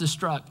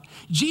self-destruct.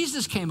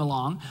 Jesus came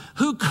along,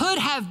 who could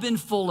have been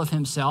full of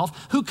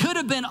himself, who could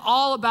have been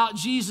all about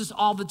Jesus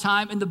all the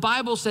time. And the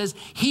Bible says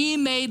he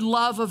made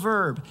love a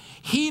verb.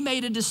 He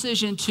made a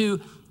decision to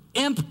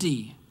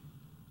empty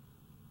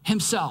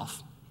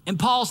himself. And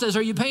Paul says,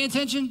 are you paying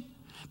attention?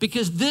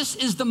 Because this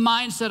is the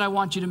mindset I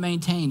want you to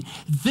maintain.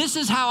 This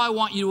is how I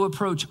want you to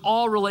approach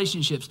all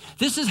relationships.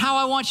 This is how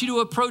I want you to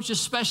approach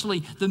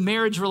especially the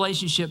marriage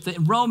relationship, the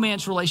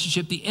romance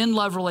relationship, the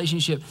in-love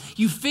relationship.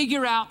 You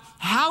figure out,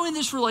 how in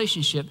this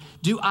relationship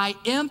do I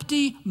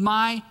empty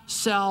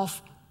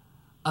myself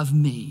of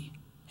me?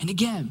 And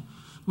again,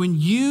 when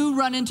you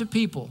run into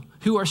people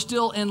who are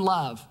still in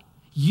love,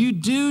 you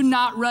do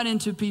not run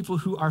into people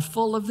who are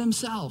full of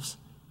themselves.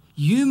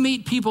 you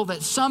meet people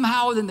that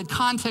somehow within the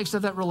context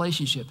of that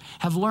relationship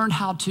have learned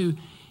how to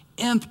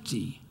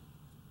empty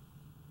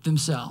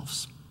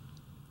themselves.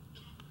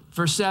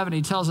 Verse 7,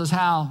 he tells us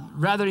how,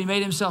 rather he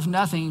made himself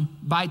nothing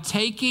by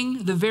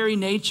taking the very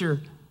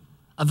nature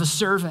of a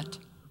servant,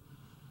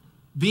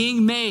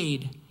 being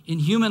made in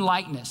human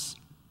likeness.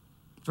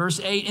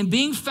 Verse 8, and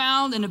being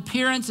found in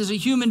appearance as a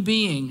human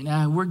being.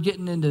 Now, we're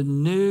getting into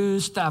new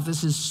stuff.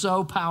 This is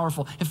so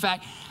powerful. In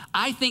fact,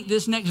 I think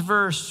this next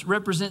verse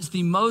represents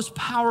the most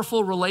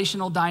powerful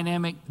relational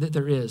dynamic that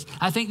there is.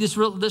 I think this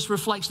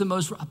reflects the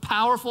most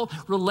powerful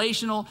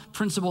relational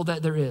principle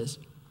that there is.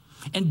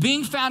 And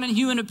being found in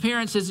human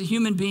appearance as a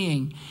human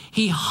being,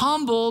 he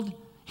humbled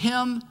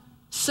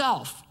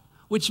himself,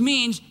 which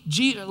means,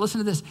 listen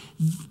to this,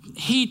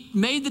 he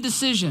made the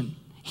decision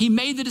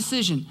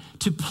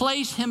to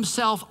place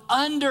himself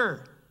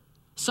under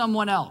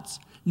someone else.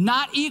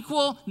 Not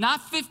equal, not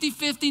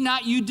 50-50,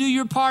 not you do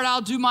your part, I'll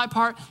do my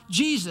part.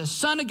 Jesus,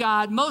 Son of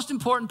God, most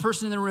important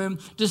person in the room,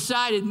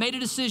 made a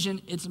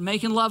decision, it's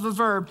making love a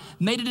verb,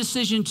 made a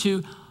decision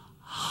to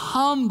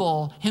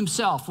humble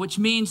himself, which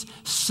means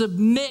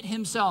submit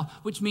himself,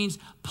 which means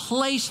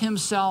place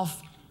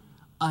himself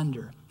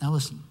under. Now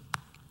listen,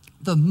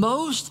 the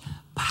most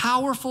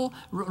powerful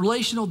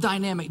relational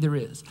dynamic there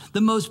is,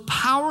 the most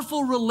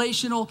powerful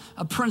relational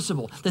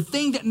principle, the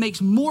thing that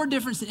makes more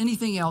difference than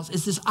anything else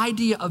is this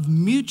idea of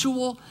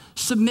mutual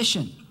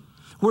submission,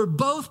 where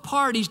both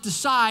parties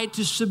decide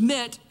to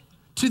submit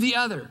to the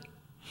other.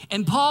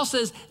 And Paul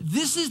says,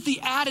 this is the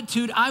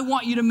attitude I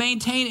want you to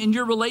maintain in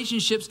your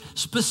relationships,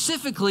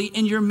 specifically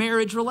in your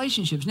marriage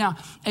relationships. Now,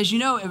 as you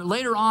know,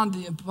 later on,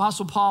 the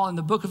Apostle Paul in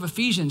the book of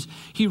Ephesians,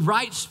 he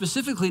writes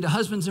specifically to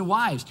husbands and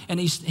wives. And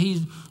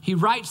he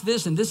writes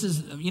this, and this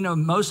is,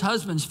 most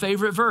husbands'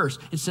 favorite verse.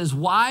 It says,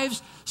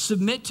 wives,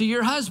 submit to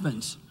your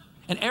husbands.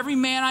 And every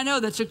man I know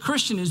that's a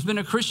Christian, who's been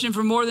a Christian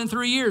for more than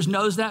 3 years,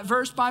 knows that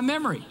verse by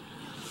memory.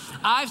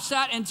 I've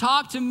sat and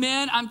talked to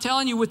men, I'm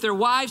telling you, with their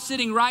wives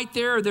sitting right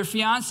there or their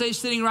fiancés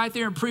sitting right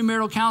there in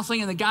premarital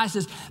counseling, and the guy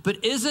says,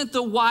 but isn't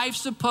the wife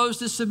supposed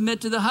to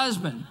submit to the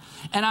husband?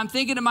 And I'm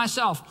thinking to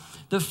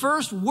myself, the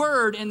first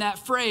word in that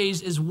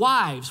phrase is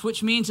wives,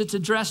 which means it's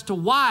addressed to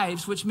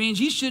wives, which means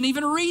you shouldn't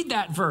even read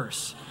that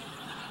verse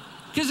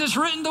because it's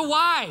written to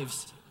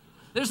wives.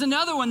 There's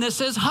another one that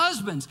says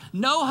husbands.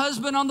 No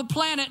husband on the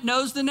planet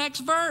knows the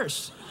next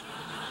verse.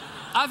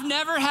 I've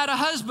never had a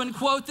husband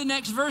quote the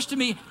next verse to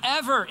me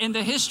ever in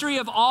the history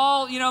of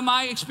all,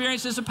 my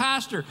experience as a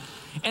pastor.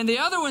 And the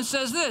other one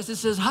says this, it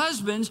says,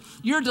 husbands,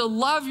 you're to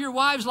love your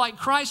wives like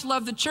Christ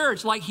loved the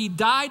church, like he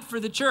died for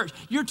the church.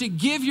 You're to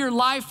give your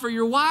life for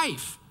your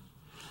wife.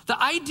 The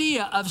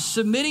idea of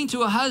submitting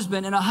to a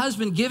husband and a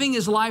husband giving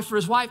his life for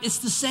his wife, it's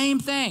the same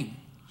thing.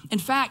 In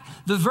fact,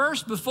 the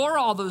verse before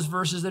all those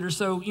verses that are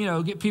so,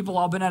 get people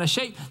all bent out of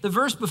shape, the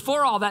verse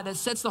before all that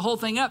sets the whole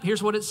thing up,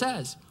 here's what it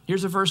says.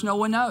 Here's a verse no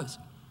one knows.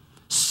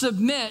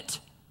 Submit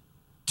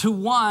to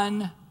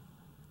one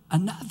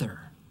another.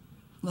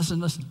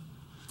 Listen.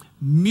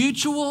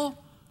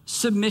 Mutual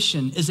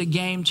submission is a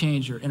game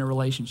changer in a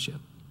relationship.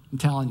 I'm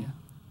telling you.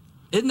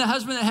 Isn't the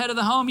husband the head of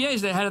the home? Yeah,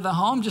 he's the head of the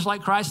home, just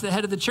like Christ, the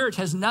head of the church.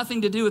 Has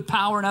nothing to do with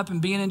powering up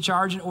and being in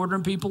charge and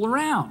ordering people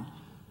around.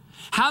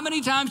 How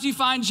many times do you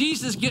find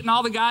Jesus getting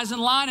all the guys in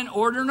line and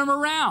ordering them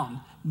around?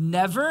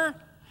 Never.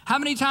 How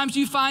many times do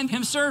you find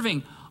him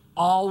serving?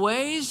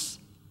 Always.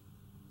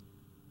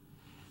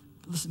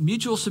 Listen,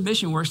 mutual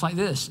submission works like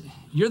this.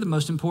 You're the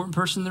most important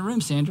person in the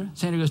room, Sandra.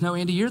 Sandra goes, no,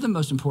 Andy, you're the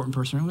most important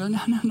person in the room.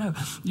 I go, no.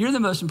 You're the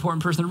most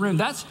important person in the room.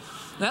 That's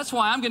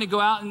why I'm going to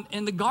go out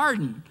in the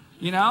garden,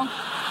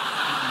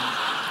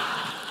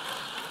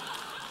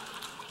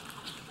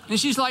 And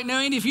she's like, no,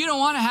 Andy, if you don't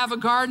want to have a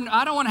garden,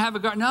 I don't want to have a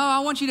garden. No, I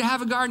want you to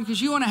have a garden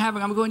because you want to have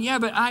it. I'm going, yeah,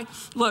 but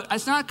look,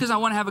 it's not because I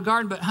want to have a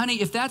garden, but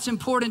honey, if that's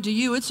important to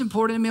you, it's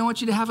important to me. I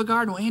want you to have a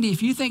garden. Well, Andy,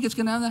 if you think it's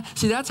going to,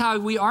 see, that's how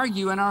we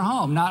argue in our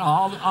home. Not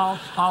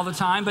all the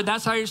time, but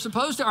that's how you're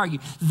supposed to argue.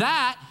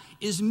 That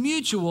is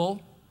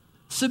mutual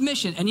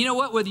submission. And you know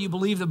what? Whether you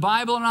believe the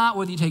Bible or not,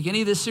 whether you take any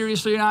of this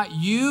seriously or not,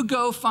 you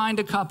go find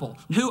a couple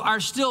who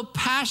are still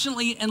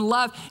passionately in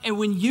love. And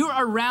when you're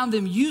around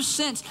them, you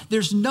sense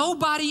there's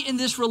nobody in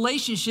this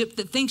relationship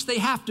that thinks they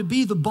have to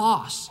be the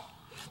boss.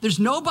 There's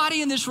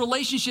nobody in this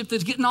relationship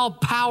that's getting all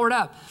powered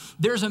up.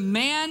 There's a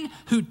man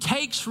who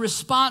takes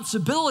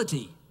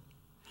responsibility.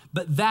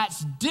 But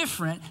that's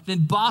different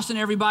than bossing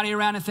everybody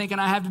around and thinking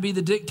I have to be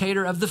the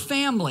dictator of the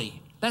family.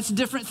 That's a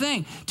different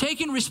thing.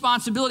 Taking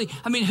responsibility.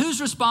 I mean,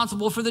 who's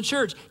responsible for the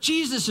church?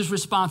 Jesus is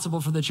responsible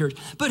for the church.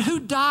 But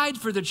who died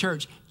for the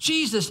church?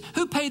 Jesus.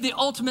 Who paid the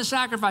ultimate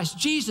sacrifice?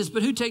 Jesus.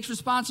 But who takes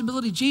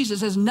responsibility?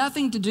 Jesus. Has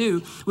nothing to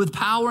do with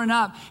powering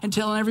up and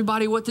telling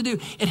everybody what to do.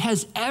 It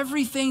has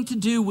everything to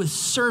do with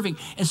serving.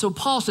 And so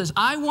Paul says,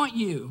 I want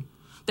you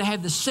to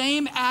have the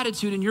same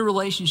attitude in your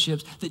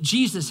relationships that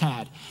Jesus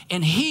had.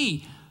 And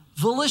he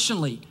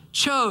volitionally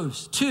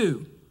chose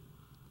to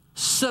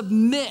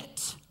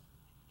submit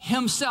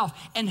himself.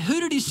 And who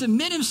did he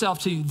submit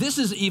himself to? This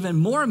is even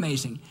more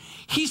amazing.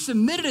 He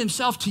submitted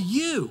himself to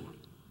you.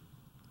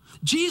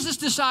 Jesus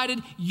decided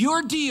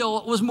your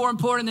deal was more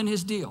important than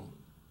his deal.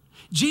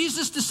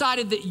 Jesus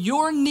decided that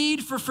your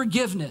need for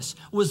forgiveness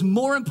was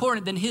more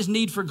important than his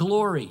need for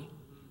glory.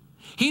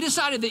 He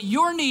decided that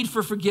your need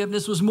for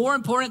forgiveness was more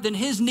important than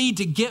his need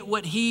to get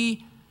what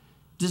he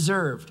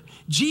deserved.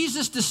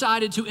 Jesus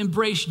decided to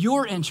embrace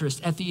your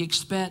interest at the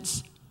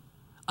expense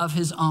of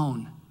his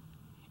own.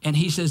 And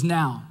he says,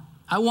 now,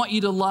 I want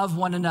you to love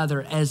one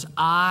another as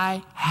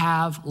I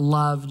have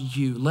loved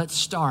you. Let's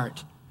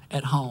start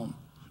at home.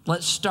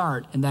 Let's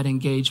start in that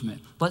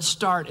engagement. Let's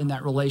start in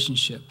that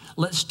relationship.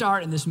 Let's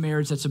start in this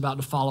marriage that's about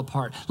to fall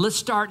apart. Let's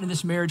start in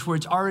this marriage where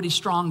it's already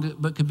strong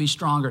but could be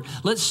stronger.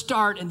 Let's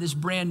start in this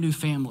brand new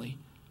family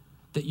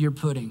that you're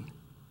putting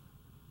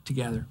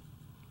together.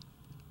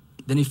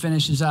 Then he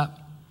finishes up.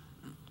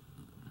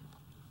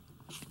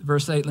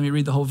 Verse 8, let me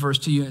read the whole verse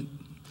to you.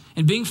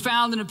 And being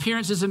found in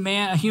appearance as a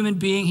man, a human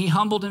being, he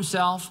humbled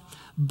himself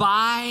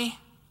by...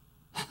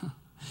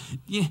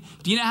 Do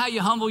you know how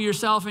you humble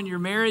yourself in your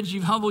marriage?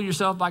 You humble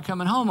yourself by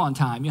coming home on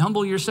time. You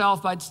humble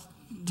yourself by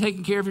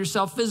taking care of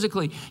yourself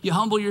physically. You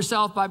humble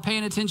yourself by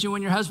paying attention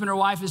when your husband or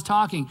wife is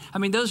talking. I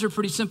mean, those are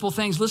pretty simple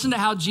things. Listen to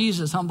how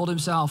Jesus humbled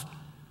himself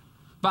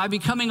by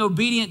becoming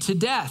obedient to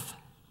death,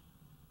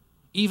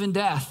 even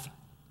death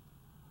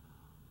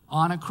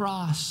on a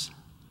cross.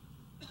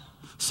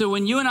 So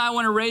when you and I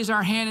want to raise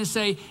our hand and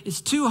say,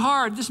 it's too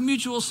hard, this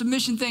mutual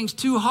submission thing's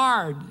too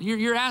hard,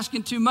 you're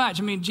asking too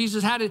much. I mean,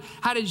 Jesus, how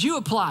did you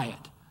apply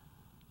it?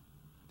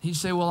 He'd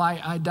say, well,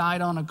 I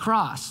died on a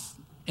cross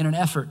in an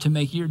effort to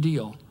make your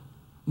deal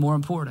more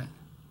important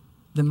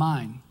than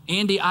mine.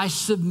 Andy, I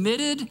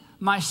submitted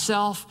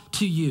myself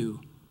to you.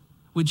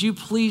 Would you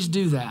please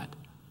do that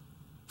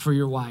for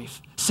your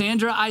wife?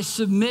 Sandra, I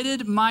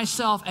submitted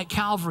myself at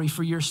Calvary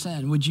for your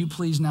sin. Would you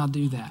please now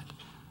do that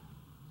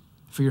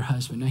for your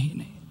husband?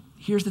 Now,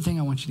 here's the thing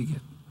I want you to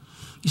get.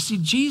 You see,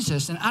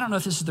 Jesus, and I don't know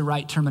if this is the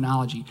right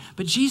terminology,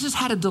 but Jesus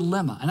had a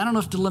dilemma. And I don't know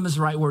if dilemma is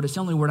the right word. It's the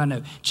only word I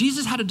know.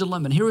 Jesus had a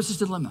dilemma, and here was his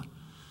dilemma.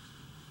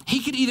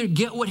 He could either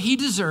get what he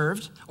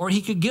deserved or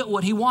he could get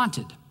what he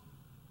wanted,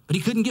 but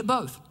he couldn't get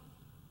both.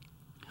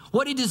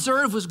 What he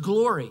deserved was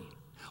glory.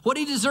 What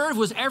he deserved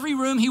was every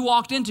room he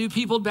walked into,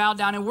 people bowed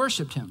down and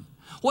worshiped him.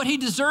 What he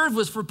deserved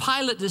was for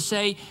Pilate to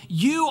say,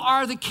 you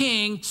are the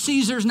king,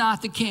 Caesar's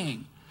not the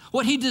king.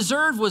 What he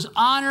deserved was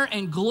honor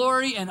and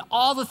glory and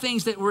all the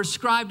things that were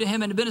ascribed to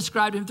him and have been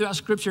ascribed to him throughout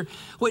Scripture.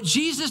 What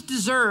Jesus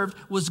deserved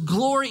was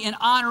glory and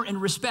honor and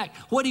respect.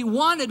 What he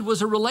wanted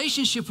was a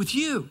relationship with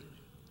you.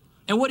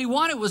 And what he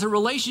wanted was a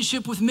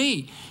relationship with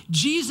me.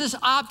 Jesus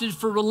opted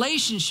for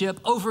relationship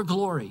over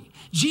glory.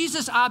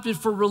 Jesus opted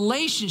for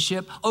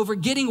relationship over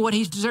getting what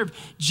he deserved.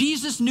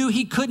 Jesus knew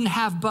he couldn't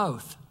have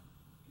both.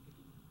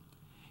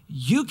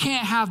 You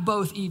can't have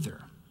both either.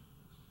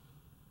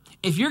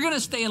 If you're going to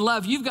stay in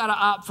love, you've got to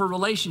opt for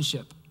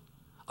relationship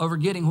over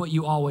getting what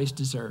you always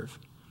deserve.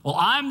 Well,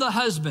 I'm the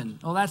husband.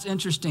 Well, that's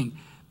interesting.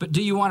 But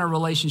do you want a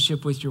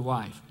relationship with your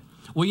wife?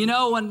 Well, you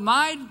know, when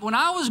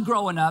I was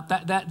growing up,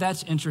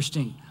 that's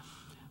interesting.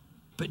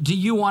 But do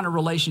you want a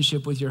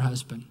relationship with your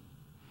husband?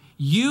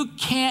 You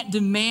can't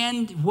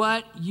demand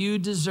what you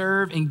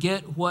deserve and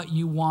get what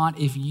you want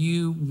if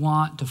you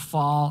want to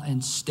fall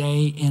and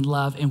stay in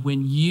love. And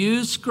when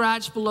you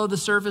scratch below the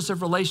surface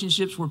of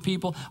relationships where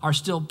people are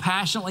still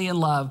passionately in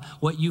love,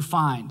 what you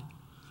find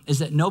is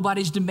that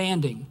nobody's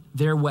demanding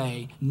their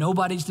way.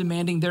 Nobody's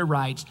demanding their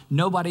rights.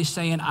 Nobody's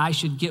saying, I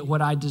should get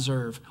what I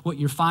deserve. What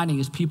you're finding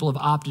is people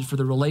have opted for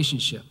the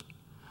relationship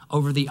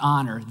over the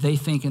honor they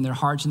think in their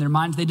hearts and their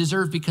minds they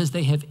deserve because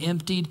they have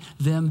emptied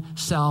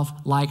themselves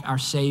like our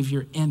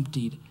Savior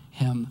emptied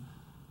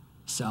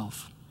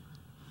himself.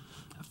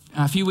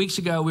 A few weeks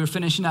ago, we were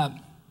finishing up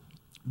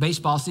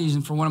baseball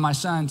season for one of my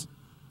sons,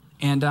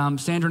 and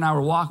Sandra and I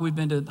were walking. We've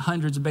been to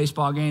hundreds of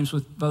baseball games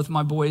with both of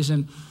my boys,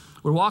 and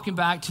we're walking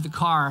back to the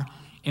car,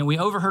 and we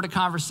overheard a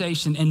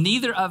conversation, and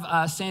neither of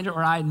us, Sandra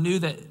or I, knew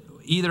that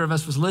either of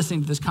us was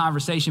listening to this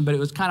conversation, but it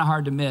was kind of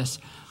hard to miss.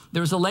 There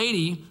was a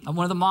lady,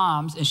 one of the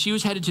moms, and she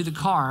was headed to the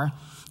car,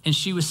 and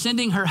she was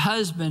sending her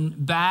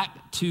husband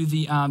back to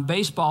the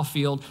baseball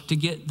field to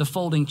get the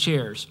folding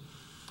chairs.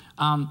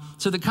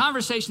 So the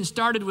conversation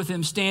started with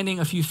them standing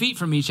a few feet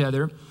from each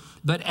other,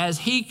 but as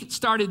he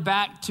started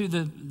back to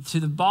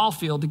the ball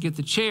field to get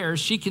the chairs,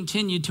 she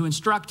continued to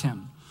instruct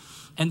him.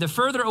 And the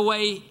further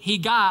away he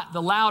got,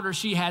 the louder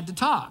she had to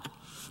talk.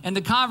 And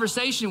the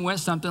conversation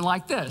went something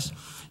like this.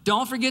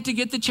 Don't forget to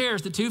get the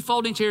chairs, the two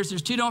folding chairs.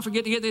 There's two. Don't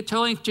forget to get the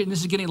folding chairs. This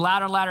is getting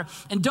louder and louder.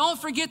 And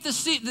don't forget the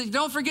seat.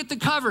 Don't forget the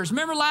covers.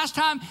 Remember last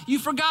time you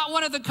forgot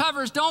one of the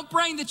covers. Don't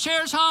bring the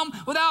chairs home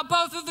without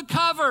both of the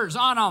covers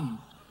on them.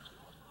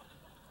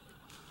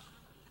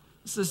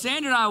 So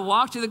Sandra and I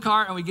walked to the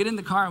car, and we get in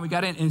the car, and we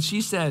got in, and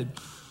she said,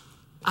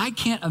 I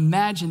can't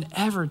imagine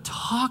ever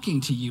talking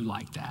to you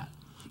like that.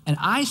 And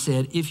I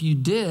said, if you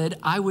did,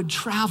 I would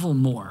travel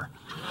more.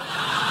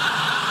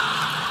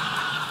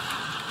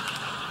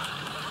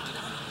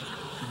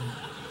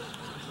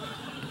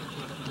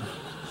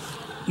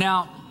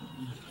 Now,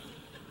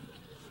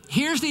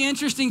 here's the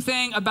interesting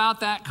thing about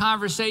that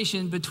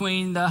conversation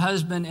between the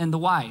husband and the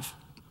wife.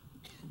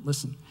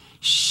 listen,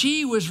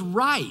 she was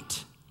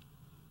right.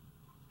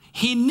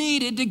 He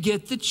needed to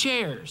get the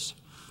chairs.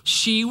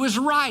 She was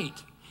right.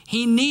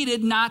 He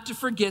needed not to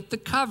forget the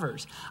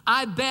covers.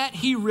 I bet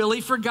he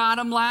really forgot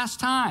them last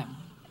time.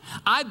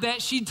 I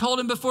bet she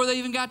told him before they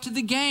even got to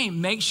the game,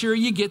 make sure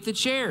you get the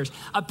chairs.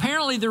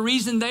 Apparently, the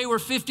reason they were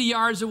 50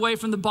 yards away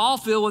from the ball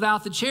field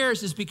without the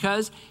chairs is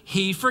because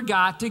he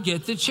forgot to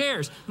get the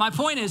chairs. My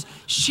point is,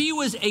 she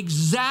was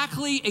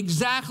exactly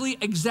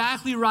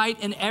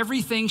right in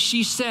everything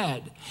she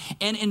said.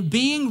 And in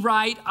being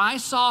right, I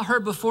saw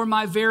her before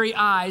my very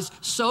eyes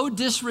so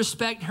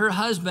disrespect her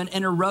husband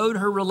and erode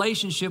her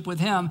relationship with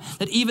him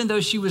that even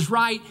though she was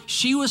right,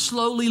 she was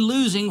slowly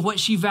losing what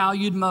she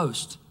valued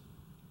most: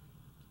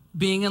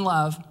 being in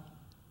love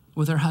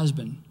with her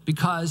husband.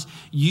 Because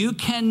you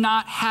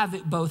cannot have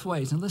it both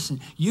ways. And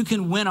listen, you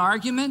can win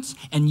arguments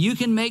and you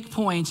can make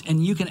points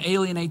and you can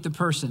alienate the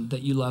person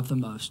that you love the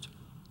most.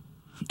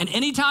 And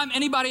anytime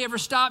anybody ever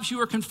stops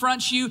you or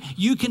confronts you,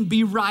 you can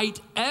be right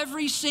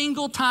every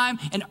single time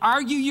and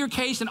argue your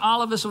case, and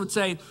all of us would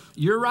say,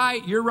 you're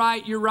right, you're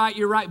right, you're right,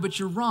 you're right, but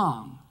you're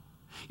wrong.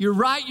 You're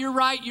right, you're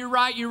right, you're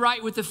right, you're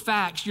right with the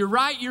facts. You're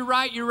right, you're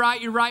right, you're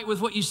right, you're right with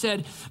what you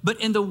said.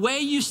 But in the way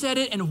you said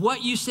it and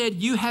what you said,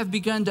 you have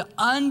begun to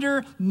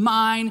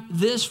undermine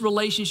this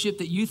relationship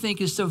that you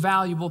think is so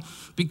valuable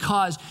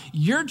because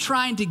you're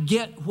trying to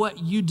get what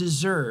you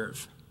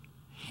deserve.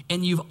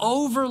 And you've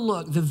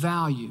overlooked the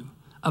value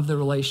of the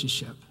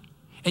relationship.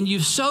 And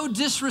you've so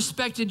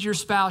disrespected your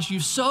spouse,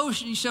 you've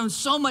shown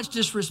so much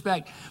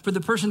disrespect for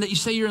the person that you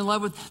say you're in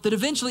love with, that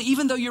eventually,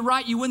 even though you're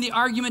right, you win the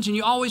argument and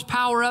you always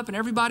power up and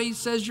everybody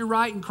says you're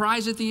right and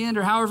cries at the end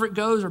or however it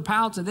goes or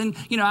pouts, and then,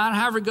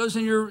 however it goes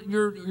in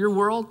your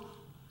world.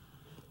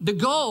 The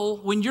goal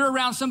when you're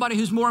around somebody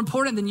who's more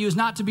important than you is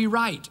not to be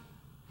right.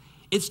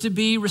 It's to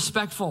be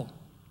respectful.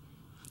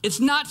 It's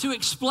not to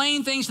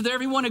explain things so that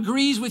everyone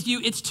agrees with you.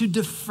 It's to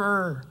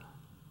defer.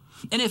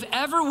 And if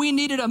ever we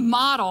needed a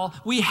model,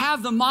 we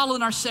have the model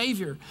in our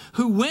Savior,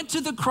 who went to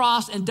the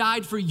cross and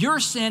died for your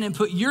sin and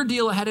put your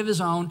deal ahead of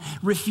his own,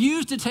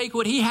 refused to take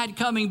what he had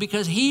coming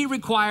because he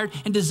required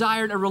and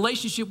desired a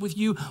relationship with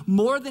you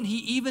more than he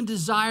even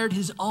desired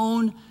his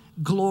own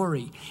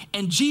glory.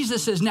 And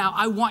Jesus says, now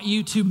I want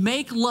you to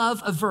make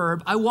love a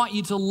verb. I want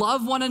you to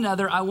love one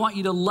another. I want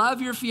you to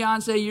love your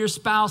fiance, your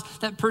spouse,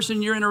 that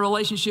person you're in a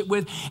relationship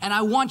with. And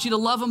I want you to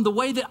love them the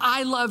way that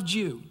I loved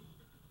you,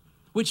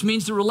 which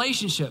means the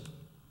relationship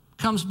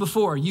comes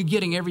before you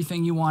getting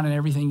everything you want and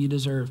everything you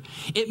deserve.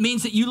 It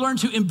means that you learn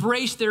to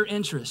embrace their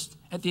interest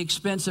at the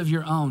expense of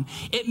your own.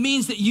 It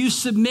means that you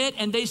submit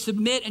and they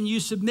submit and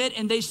you submit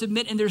and they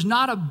submit, and there's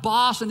not a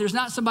boss and there's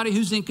not somebody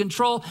who's in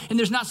control and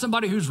there's not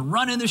somebody who's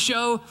running the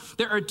show.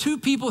 There are two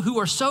people who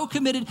are so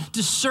committed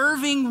to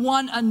serving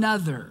one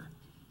another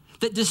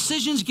that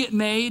decisions get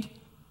made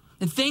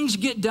and things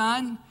get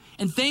done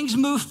and things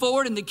move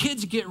forward and the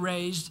kids get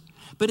raised,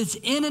 but it's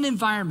in an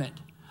environment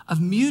of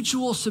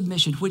mutual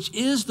submission, which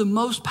is the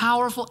most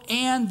powerful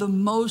and the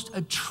most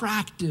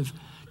attractive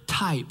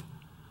type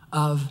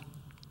of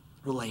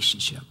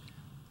relationship.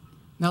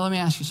 Now, let me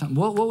ask you something.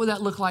 What would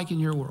that look like in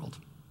your world?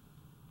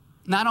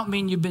 And I don't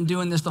mean you've been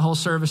doing this the whole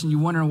service and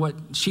you're wondering what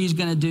she's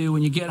going to do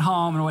when you get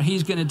home and what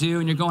he's going to do,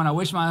 and you're going, I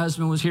wish my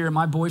husband was here,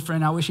 my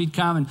boyfriend, I wish he'd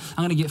come, and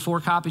I'm going to get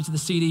 4 copies of the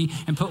CD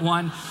and put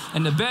one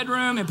in the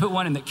bedroom and put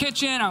one in the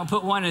kitchen. I'm going to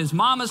put one in his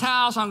mama's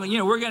house.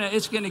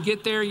 It's going to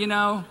get there,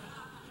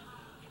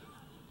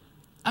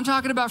 I'm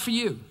talking about for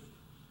you.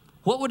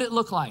 What would it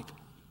look like?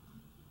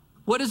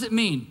 What does it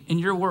mean in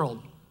your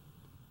world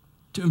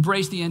to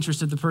embrace the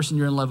interest of the person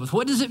you're in love with?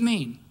 What does it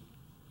mean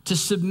to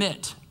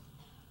submit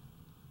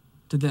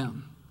to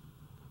them?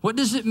 What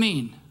does it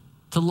mean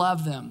to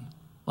love them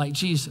like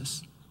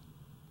Jesus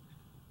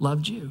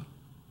loved you?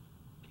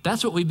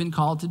 That's what we've been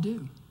called to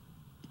do.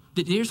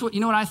 Here's what,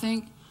 what I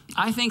think?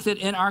 I think that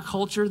in our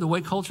culture, the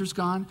way culture's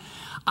gone,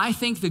 I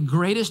think the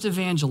greatest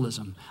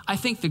evangelism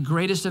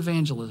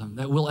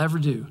that we'll ever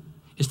do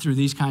is through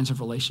these kinds of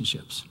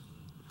relationships.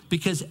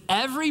 Because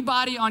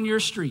everybody on your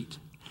street,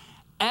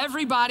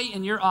 everybody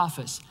in your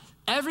office,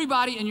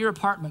 everybody in your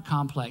apartment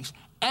complex,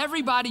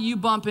 everybody you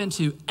bump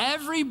into,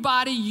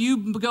 everybody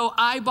you go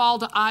eyeball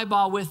to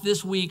eyeball with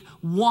this week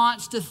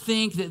wants to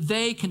think that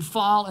they can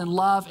fall in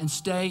love and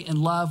stay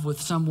in love with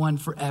someone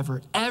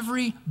forever.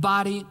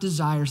 Everybody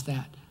desires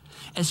that.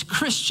 As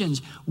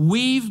Christians,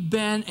 we've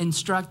been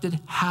instructed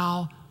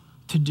how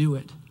to do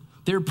it.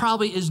 There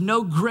probably is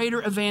no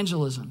greater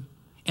evangelism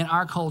in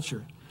our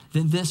culture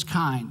than this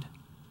kind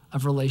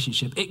of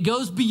relationship. It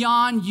goes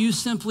beyond you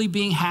simply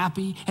being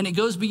happy, and it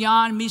goes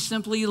beyond me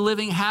simply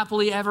living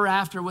happily ever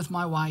after with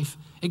my wife.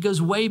 It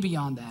goes way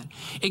beyond that.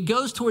 It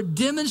goes toward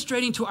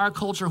demonstrating to our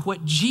culture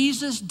what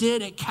Jesus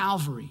did at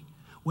Calvary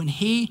when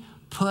he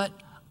put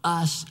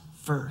us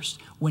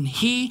first, when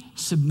he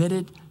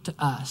submitted to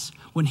us,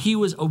 when he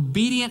was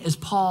obedient, as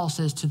Paul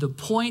says, to the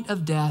point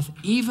of death,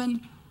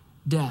 even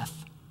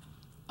death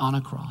on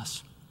a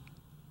cross.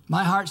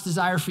 My heart's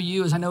desire for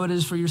you, as I know it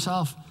is for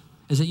yourself,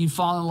 is that you'd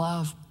fall in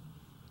love,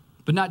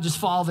 but not just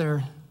fall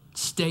there,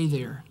 stay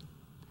there.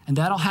 And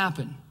that'll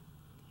happen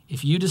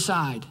if you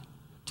decide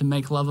to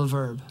make love a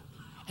verb.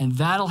 And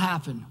that'll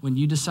happen when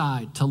you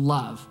decide to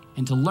love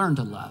and to learn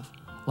to love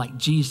like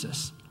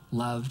Jesus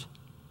loved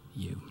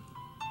you.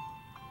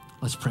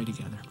 Let's pray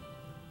together.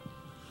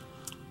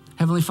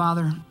 Heavenly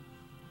Father,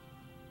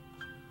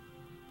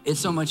 it's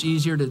so much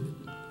easier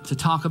to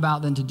talk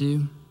about than to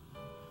do.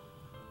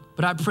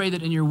 But I pray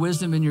that in your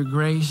wisdom and your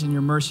grace and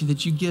your mercy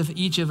that you give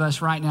each of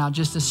us right now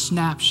just a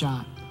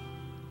snapshot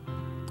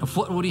of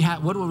what would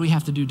we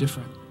have to do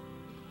different?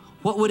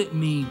 What would it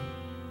mean?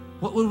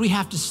 What would we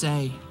have to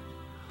say?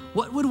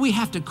 What would we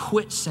have to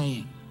quit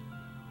saying?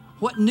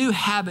 What new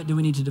habit do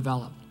we need to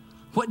develop?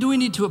 What do we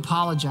need to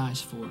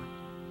apologize for?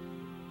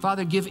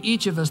 Father, give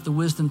each of us the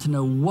wisdom to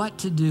know what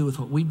to do with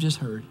what we've just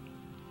heard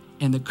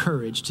and the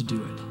courage to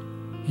do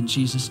it. In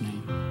Jesus'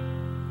 name,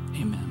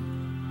 amen.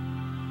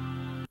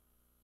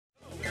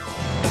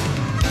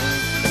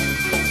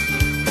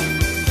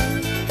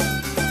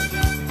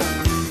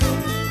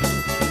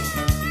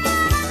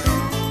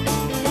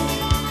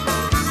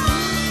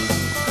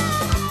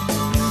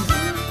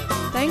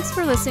 Thanks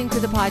for listening to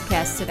the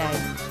podcast today.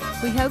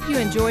 We hope you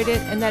enjoyed it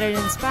and that it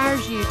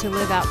inspires you to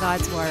live out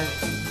God's Word.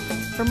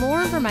 For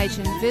more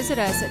information, visit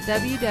us at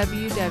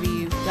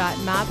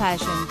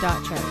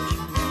www.mypassion.church.